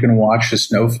 It's like you can watch a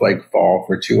snowflake fall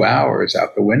for 2 hours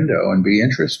out the window and be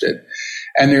interested.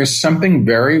 And there's something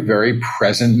very, very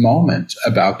present moment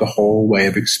about the whole way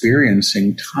of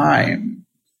experiencing time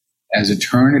as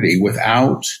eternity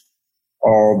without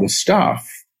all the stuff.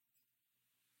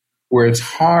 Where it's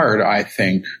hard, I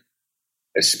think,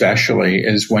 especially,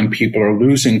 is when people are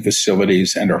losing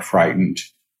facilities and are frightened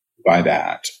by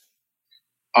that.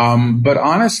 But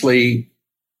honestly,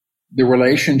 the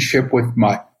relationship with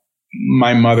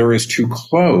my mother is too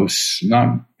close,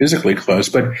 not physically close,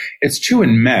 but it's too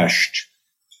enmeshed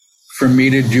for me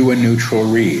to do a neutral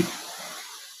read.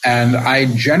 And I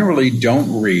generally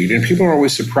don't read, and people are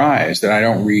always surprised that I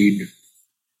don't read.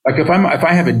 Like if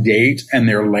I have a date and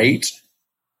they're late,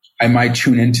 I might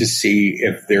tune in to see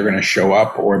if they're going to show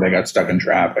up or they got stuck in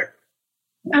traffic.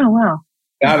 Oh, wow.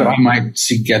 That I might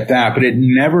get that, but it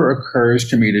never occurs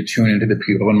to me to tune into the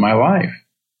people in my life.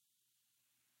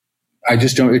 I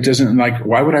just don't, it doesn't, like,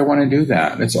 why would I want to do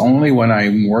that? It's only when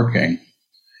I'm working.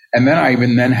 And then I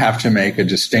even then have to make a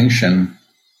distinction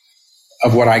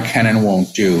of what I can and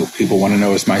won't do. People want to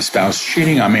know, is my spouse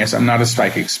cheating on me? I'm not a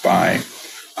psychic spy.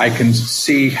 I can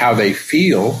see how they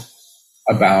feel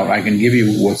about, I can give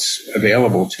you what's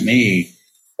available to me,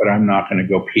 but I'm not going to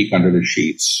go peek under the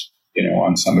sheets,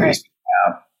 on somebody's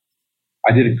behalf.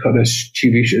 I did this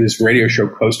TV show, this radio show,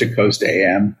 Coast to Coast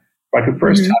AM. Like the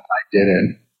first time I did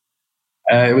it.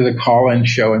 It was a call-in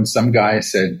show, and some guy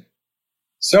said,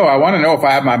 "So I want to know if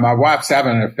I have my wife's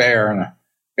having an affair, and I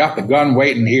got the gun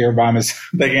waiting here by my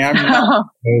thinking I'm not going to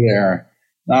go there.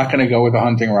 Not going to go with the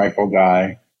hunting rifle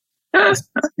guy. I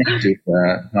can't do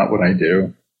that. Not what I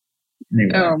do."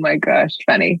 Anyway. Oh my gosh,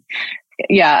 funny.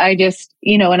 Yeah, I just,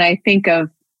 when I think of,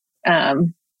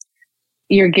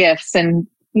 your gifts and,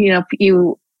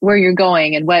 where you're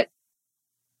going and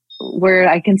where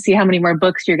I can see how many more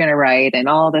books you're going to write and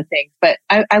all the things. But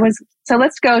so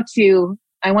let's go to,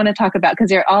 I want to talk about, because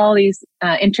there are all these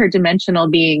interdimensional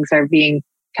beings are being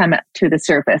come to the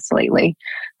surface lately,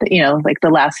 like the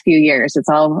last few years. It's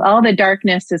all the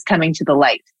darkness is coming to the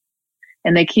light,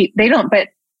 and but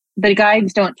the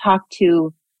guides don't talk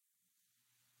to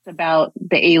about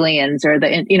the aliens or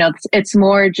it's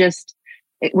more just,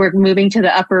 we're moving to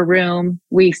the upper room.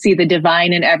 We see the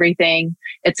divine in everything.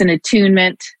 It's an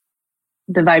attunement,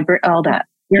 all that.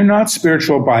 They're not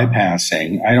spiritual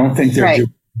bypassing. I don't think they're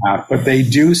doing that, but they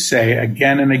do say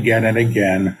again and again and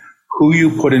again, who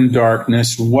you put in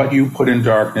darkness, what you put in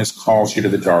darkness calls you to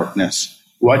the darkness.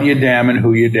 What you damn and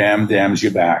who you damn damns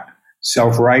you back.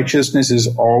 Self-righteousness is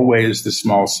always the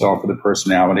small self of the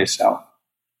personality self.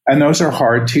 And those are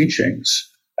hard teachings.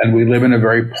 And we live in a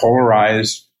very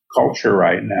polarized culture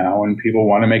right now, and people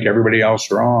want to make everybody else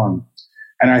wrong.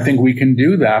 And I think we can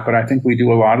do that, but I think we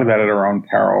do a lot of that at our own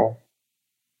peril.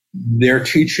 Their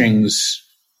teachings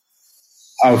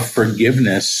of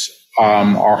forgiveness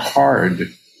are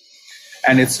hard.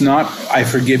 And it's not, I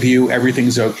forgive you,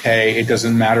 everything's okay. It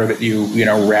doesn't matter that you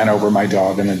ran over my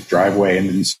dog in the driveway and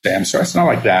didn't say I'm sorry. It's not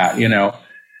like that,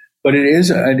 But it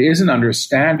is an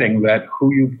understanding that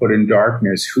who you put in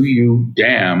darkness, who you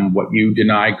damn, what you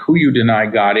deny, who you deny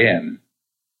God in,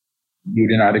 you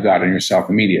deny the God in yourself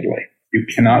immediately. You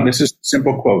cannot, this is a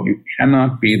simple quote, you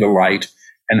cannot be the light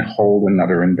and hold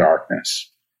another in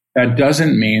darkness. That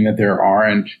doesn't mean that there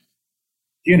aren't,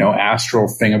 astral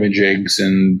thingamajigs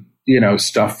and,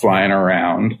 stuff flying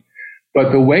around.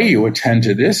 But the way you attend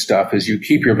to this stuff is you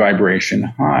keep your vibration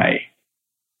high.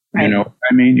 Right.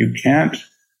 You can't.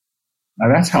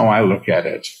 Now, that's how I look at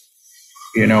it.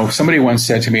 Somebody once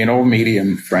said to me, an old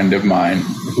medium friend of mine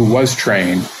who was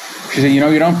trained, she said,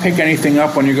 you don't pick anything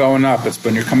up when you're going up. It's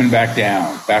when you're coming back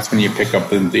down. That's when you pick up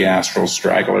the astral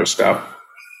straggler stuff.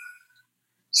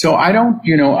 So I don't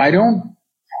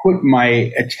put my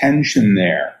attention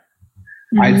there.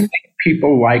 Mm-hmm. I think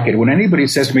people like it. When anybody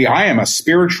says to me, I am a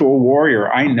spiritual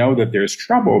warrior, I know that there's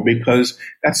trouble, because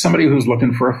that's somebody who's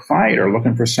looking for a fight or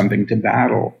looking for something to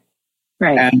battle.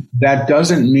 Right. And that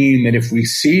doesn't mean that if we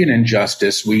see an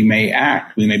injustice, we may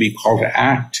act. We may be called to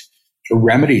act to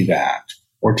remedy that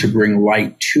or to bring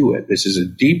light to it. This is a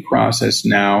deep process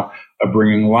now of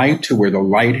bringing light to where the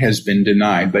light has been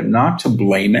denied, but not to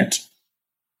blame it,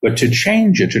 but to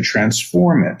change it, to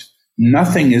transform it.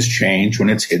 Nothing is changed when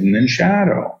it's hidden in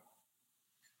shadow.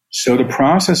 So the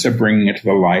process of bringing it to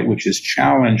the light, which is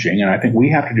challenging, and I think we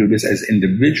have to do this as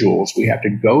individuals, we have to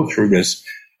go through this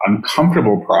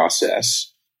uncomfortable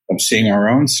process of seeing our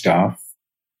own stuff,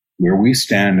 where we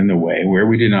stand in the way, where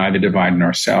we deny the divine in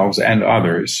ourselves and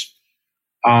others,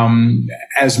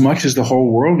 as much as the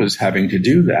whole world is having to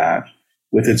do that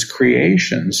with its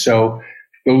creation. So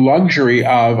the luxury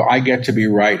of I get to be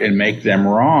right and make them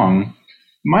wrong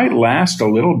might last a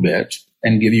little bit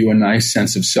and give you a nice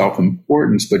sense of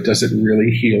self-importance, but does it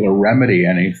really heal or remedy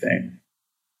anything?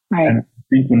 Right. And I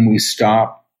think when we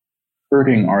stop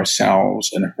hurting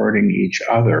ourselves and hurting each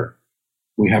other,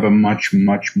 we have a much,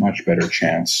 much, much better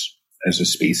chance as a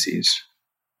species.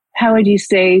 How would you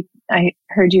say, I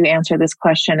heard you answer this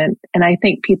question, and I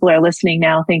think people are listening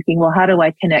now thinking, well, how do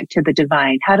I connect to the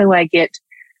divine? How do I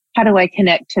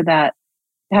connect to that?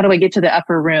 How do I get to the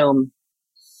upper room?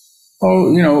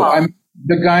 Oh,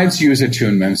 the guides use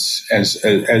attunements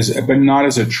but not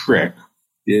as a trick.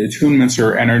 The attunements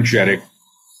are energetic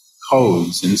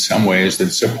codes in some ways that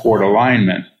support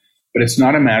alignment, but it's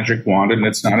not a magic wand and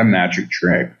it's not a magic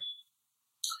trick.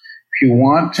 If you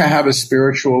want to have a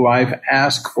spiritual life,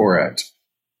 ask for it.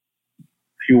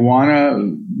 If you want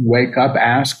to wake up,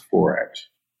 ask for it.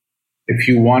 If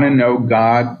you want to know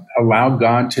God, allow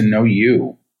God to know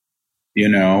you,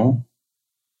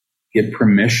 give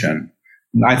permission.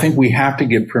 I think we have to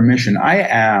give permission. I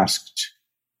asked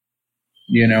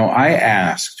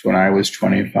when I was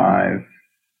 25.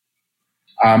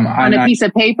 On a piece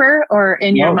of paper or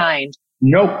in your mind?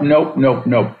 Nope.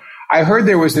 I heard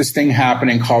there was this thing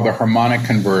happening called the harmonic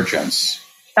convergence.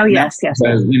 Oh, yes.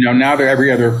 Now that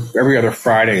every other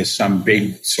Friday is some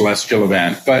big celestial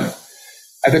event. But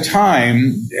at the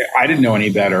time, I didn't know any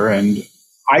better. And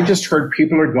I just heard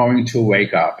people are going to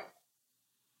wake up.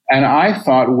 And I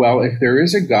thought, well, if there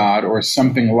is a God or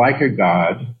something like a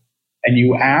God, and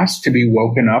you ask to be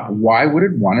woken up, why would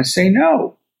it want to say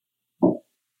no?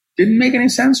 Didn't make any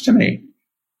sense to me.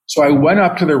 So I went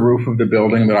up to the roof of the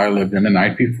building that I lived in the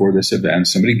night before this event.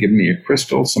 Somebody gave me a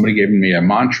crystal. Somebody gave me a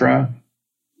mantra.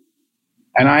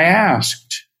 And I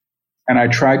asked. And I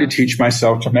tried to teach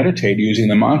myself to meditate using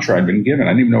the mantra I'd been given. I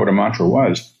didn't even know what a mantra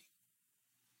was.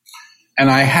 And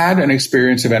I had an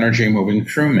experience of energy moving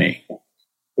through me,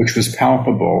 which was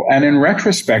palpable. And in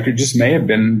retrospect, it just may have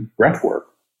been breath work.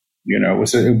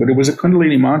 But it was a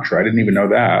Kundalini mantra. I didn't even know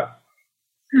that.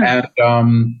 And,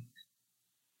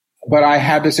 but I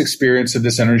had this experience of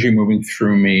this energy moving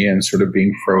through me and sort of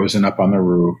being frozen up on the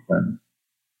roof. And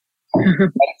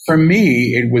for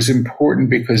me, it was important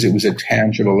because it was a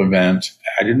tangible event.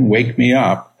 It didn't wake me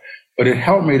up, but it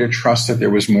helped me to trust that there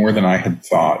was more than I had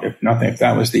thought. If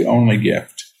that was the only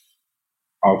gift,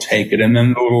 I'll take it. And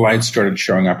then the little lights started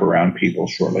showing up around people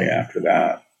shortly after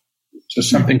that. So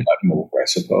something got moved, I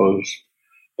suppose.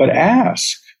 But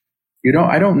ask.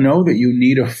 I don't know that you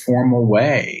need a formal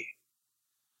way.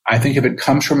 I think if it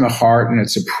comes from the heart and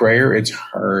it's a prayer, it's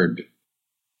heard.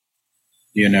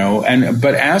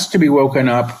 But ask to be woken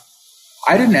up.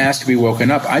 I didn't ask to be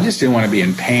woken up. I just didn't want to be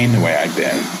in pain the way I'd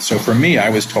been. So for me, I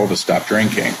was told to stop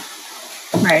drinking.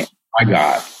 Right.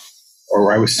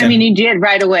 Or I was sent. You did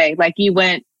right away. Like you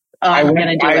went, I'm going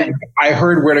to do it. I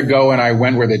heard where to go and I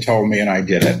went where they told me and I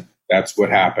did it. That's what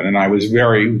happened. And I was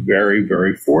very, very,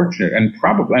 very fortunate and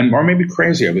or maybe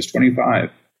crazy. I was 25,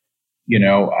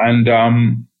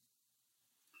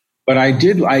 but I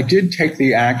did take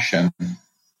the action.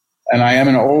 And I am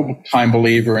an old time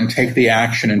believer and take the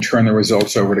action and turn the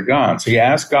results over to God. So you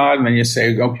ask God and then you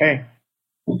say, okay,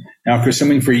 now if there's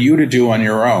something for you to do on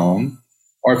your own,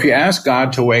 or if you ask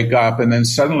God to wake up and then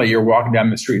suddenly you're walking down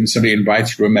the street and somebody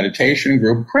invites you to a meditation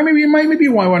group, maybe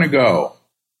you want to go.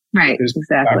 Right,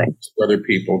 exactly. For other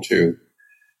people too.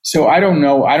 So I don't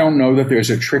know that there's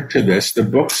a trick to this. The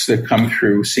books that come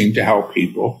through seem to help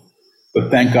people,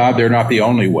 but thank God they're not the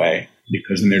only way,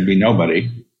 because then there'd be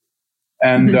nobody.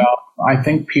 And I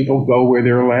think people go where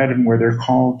they're led and where they're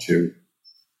called to.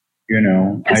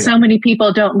 And so many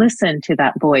people don't listen to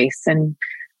that voice and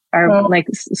are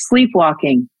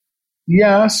sleepwalking.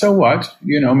 Yeah, so what?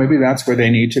 Maybe that's where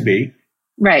they need to be.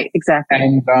 Right, exactly.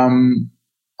 And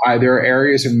there are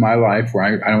areas in my life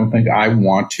where I don't think I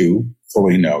want to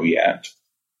fully know yet.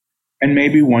 And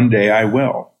maybe one day I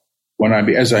will.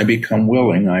 As I become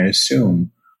willing, I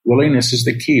assume. Willingness is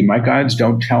the key. My guides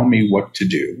don't tell me what to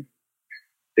do.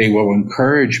 They will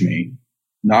encourage me.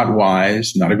 Not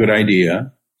wise, not a good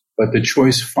idea, but the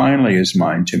choice finally is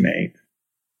mine to make.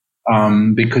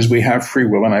 Because we have free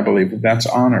will, and I believe that that's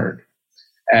honored.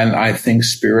 And I think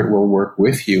Spirit will work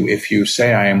with you if you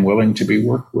say, I am willing to be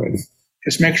worked with.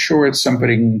 Just make sure it's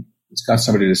got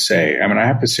somebody to say. I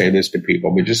have to say this to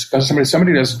people, but just because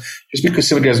somebody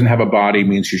doesn't have a body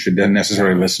means you should then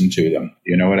necessarily listen to them.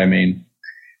 You know what I mean?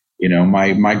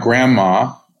 My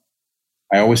grandma,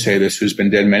 I always say this, who's been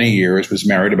dead many years, was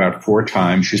married about 4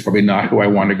 times. She's probably not who I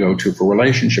want to go to for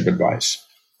relationship advice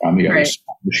on the other side.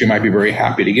 She might be very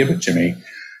happy to give it to me.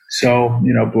 So,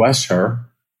 bless her.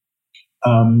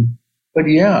 But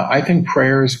yeah, I think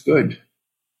prayer is good.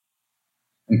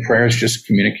 And prayer is just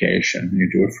communication. You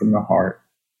do it from the heart.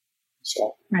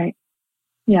 So. Right.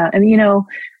 Yeah. And,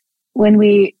 when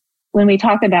we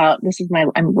talk about,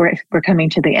 we're coming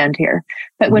to the end here,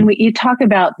 but when they talk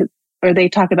about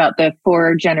the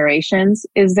 4 generations,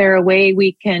 is there a way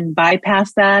we can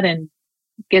bypass that and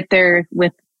get there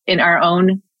in our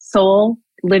own soul,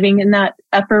 living in that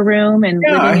upper room and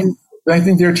living in? I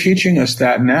think they're teaching us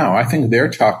that now. I think they're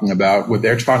talking about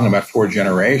 4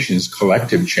 generations,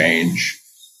 collective change.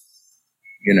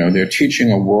 They're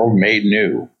teaching a world made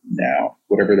new now,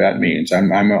 whatever that means. I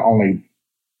haven't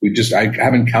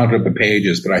counted up the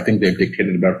pages, but I think they've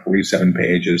dictated about 47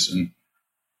 pages in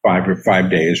 5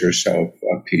 days or so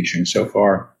of teaching so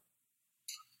far.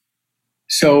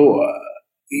 So,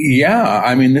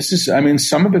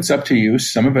 some of it's up to you.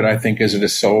 Some of it, I think, is at a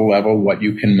soul level, what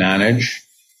you can manage,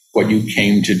 what you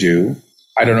came to do.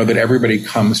 I don't know that everybody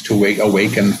comes to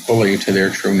awaken fully to their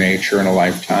true nature in a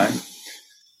lifetime.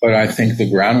 But I think the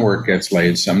groundwork gets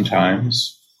laid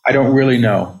sometimes. I don't really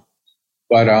know.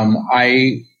 But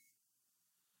I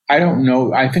don't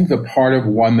know. I think the part of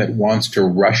one that wants to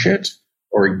rush it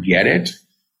or get it,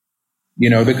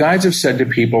 the guides have said to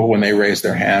people when they raise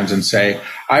their hands and say,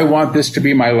 I want this to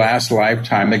be my last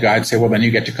lifetime. The guides say, well, then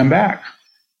you get to come back.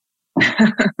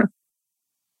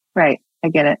 Right. I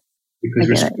get it. Because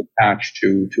you're so attached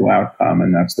to outcome,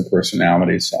 and that's the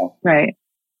personality self. Right.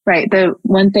 Right. The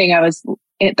one thing that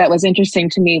was interesting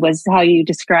to me was how they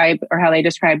describe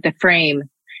the frame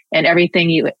and everything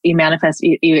you manifest,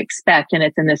 you expect, and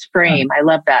it's in this frame. I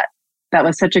love that. That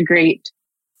was such a great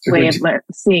way of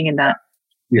seeing in that.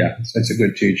 Yeah, it's a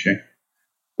good teaching.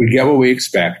 We get what we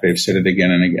expect. They've said it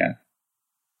again and again.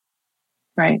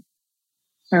 Right.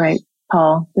 All right.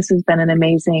 Paul. This has been an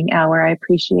amazing hour. I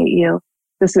appreciate you.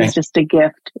 This is just a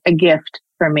gift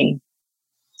for me.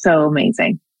 So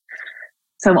amazing.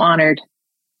 So honored.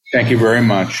 Thank you very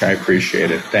much. I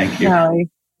appreciate it. Thank you. Oh,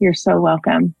 you're so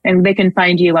welcome. And they can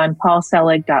find you on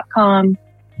paulselig.com.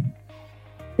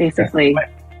 Basically,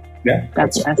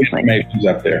 that's the best place. Information's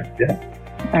up there.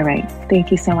 Yeah. All right.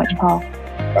 Thank you so much, Paul.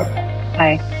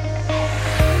 Bye.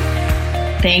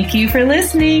 Thank you for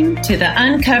listening to the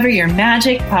Uncover Your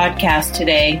Magic podcast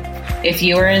today. If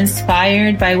you were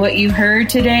inspired by what you heard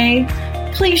today,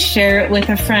 please share it with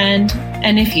a friend.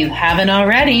 And if you haven't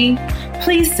already,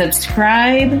 please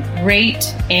subscribe,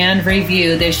 rate, and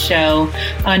review this show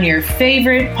on your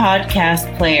favorite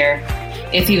podcast player.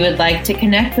 If you would like to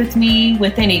connect with me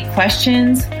with any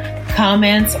questions,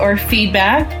 comments, or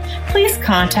feedback, please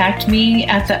contact me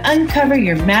at the Uncover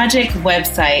Your Magic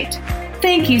website.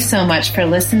 Thank you so much for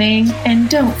listening, and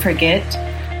don't forget,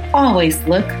 always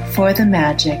look for the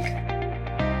magic.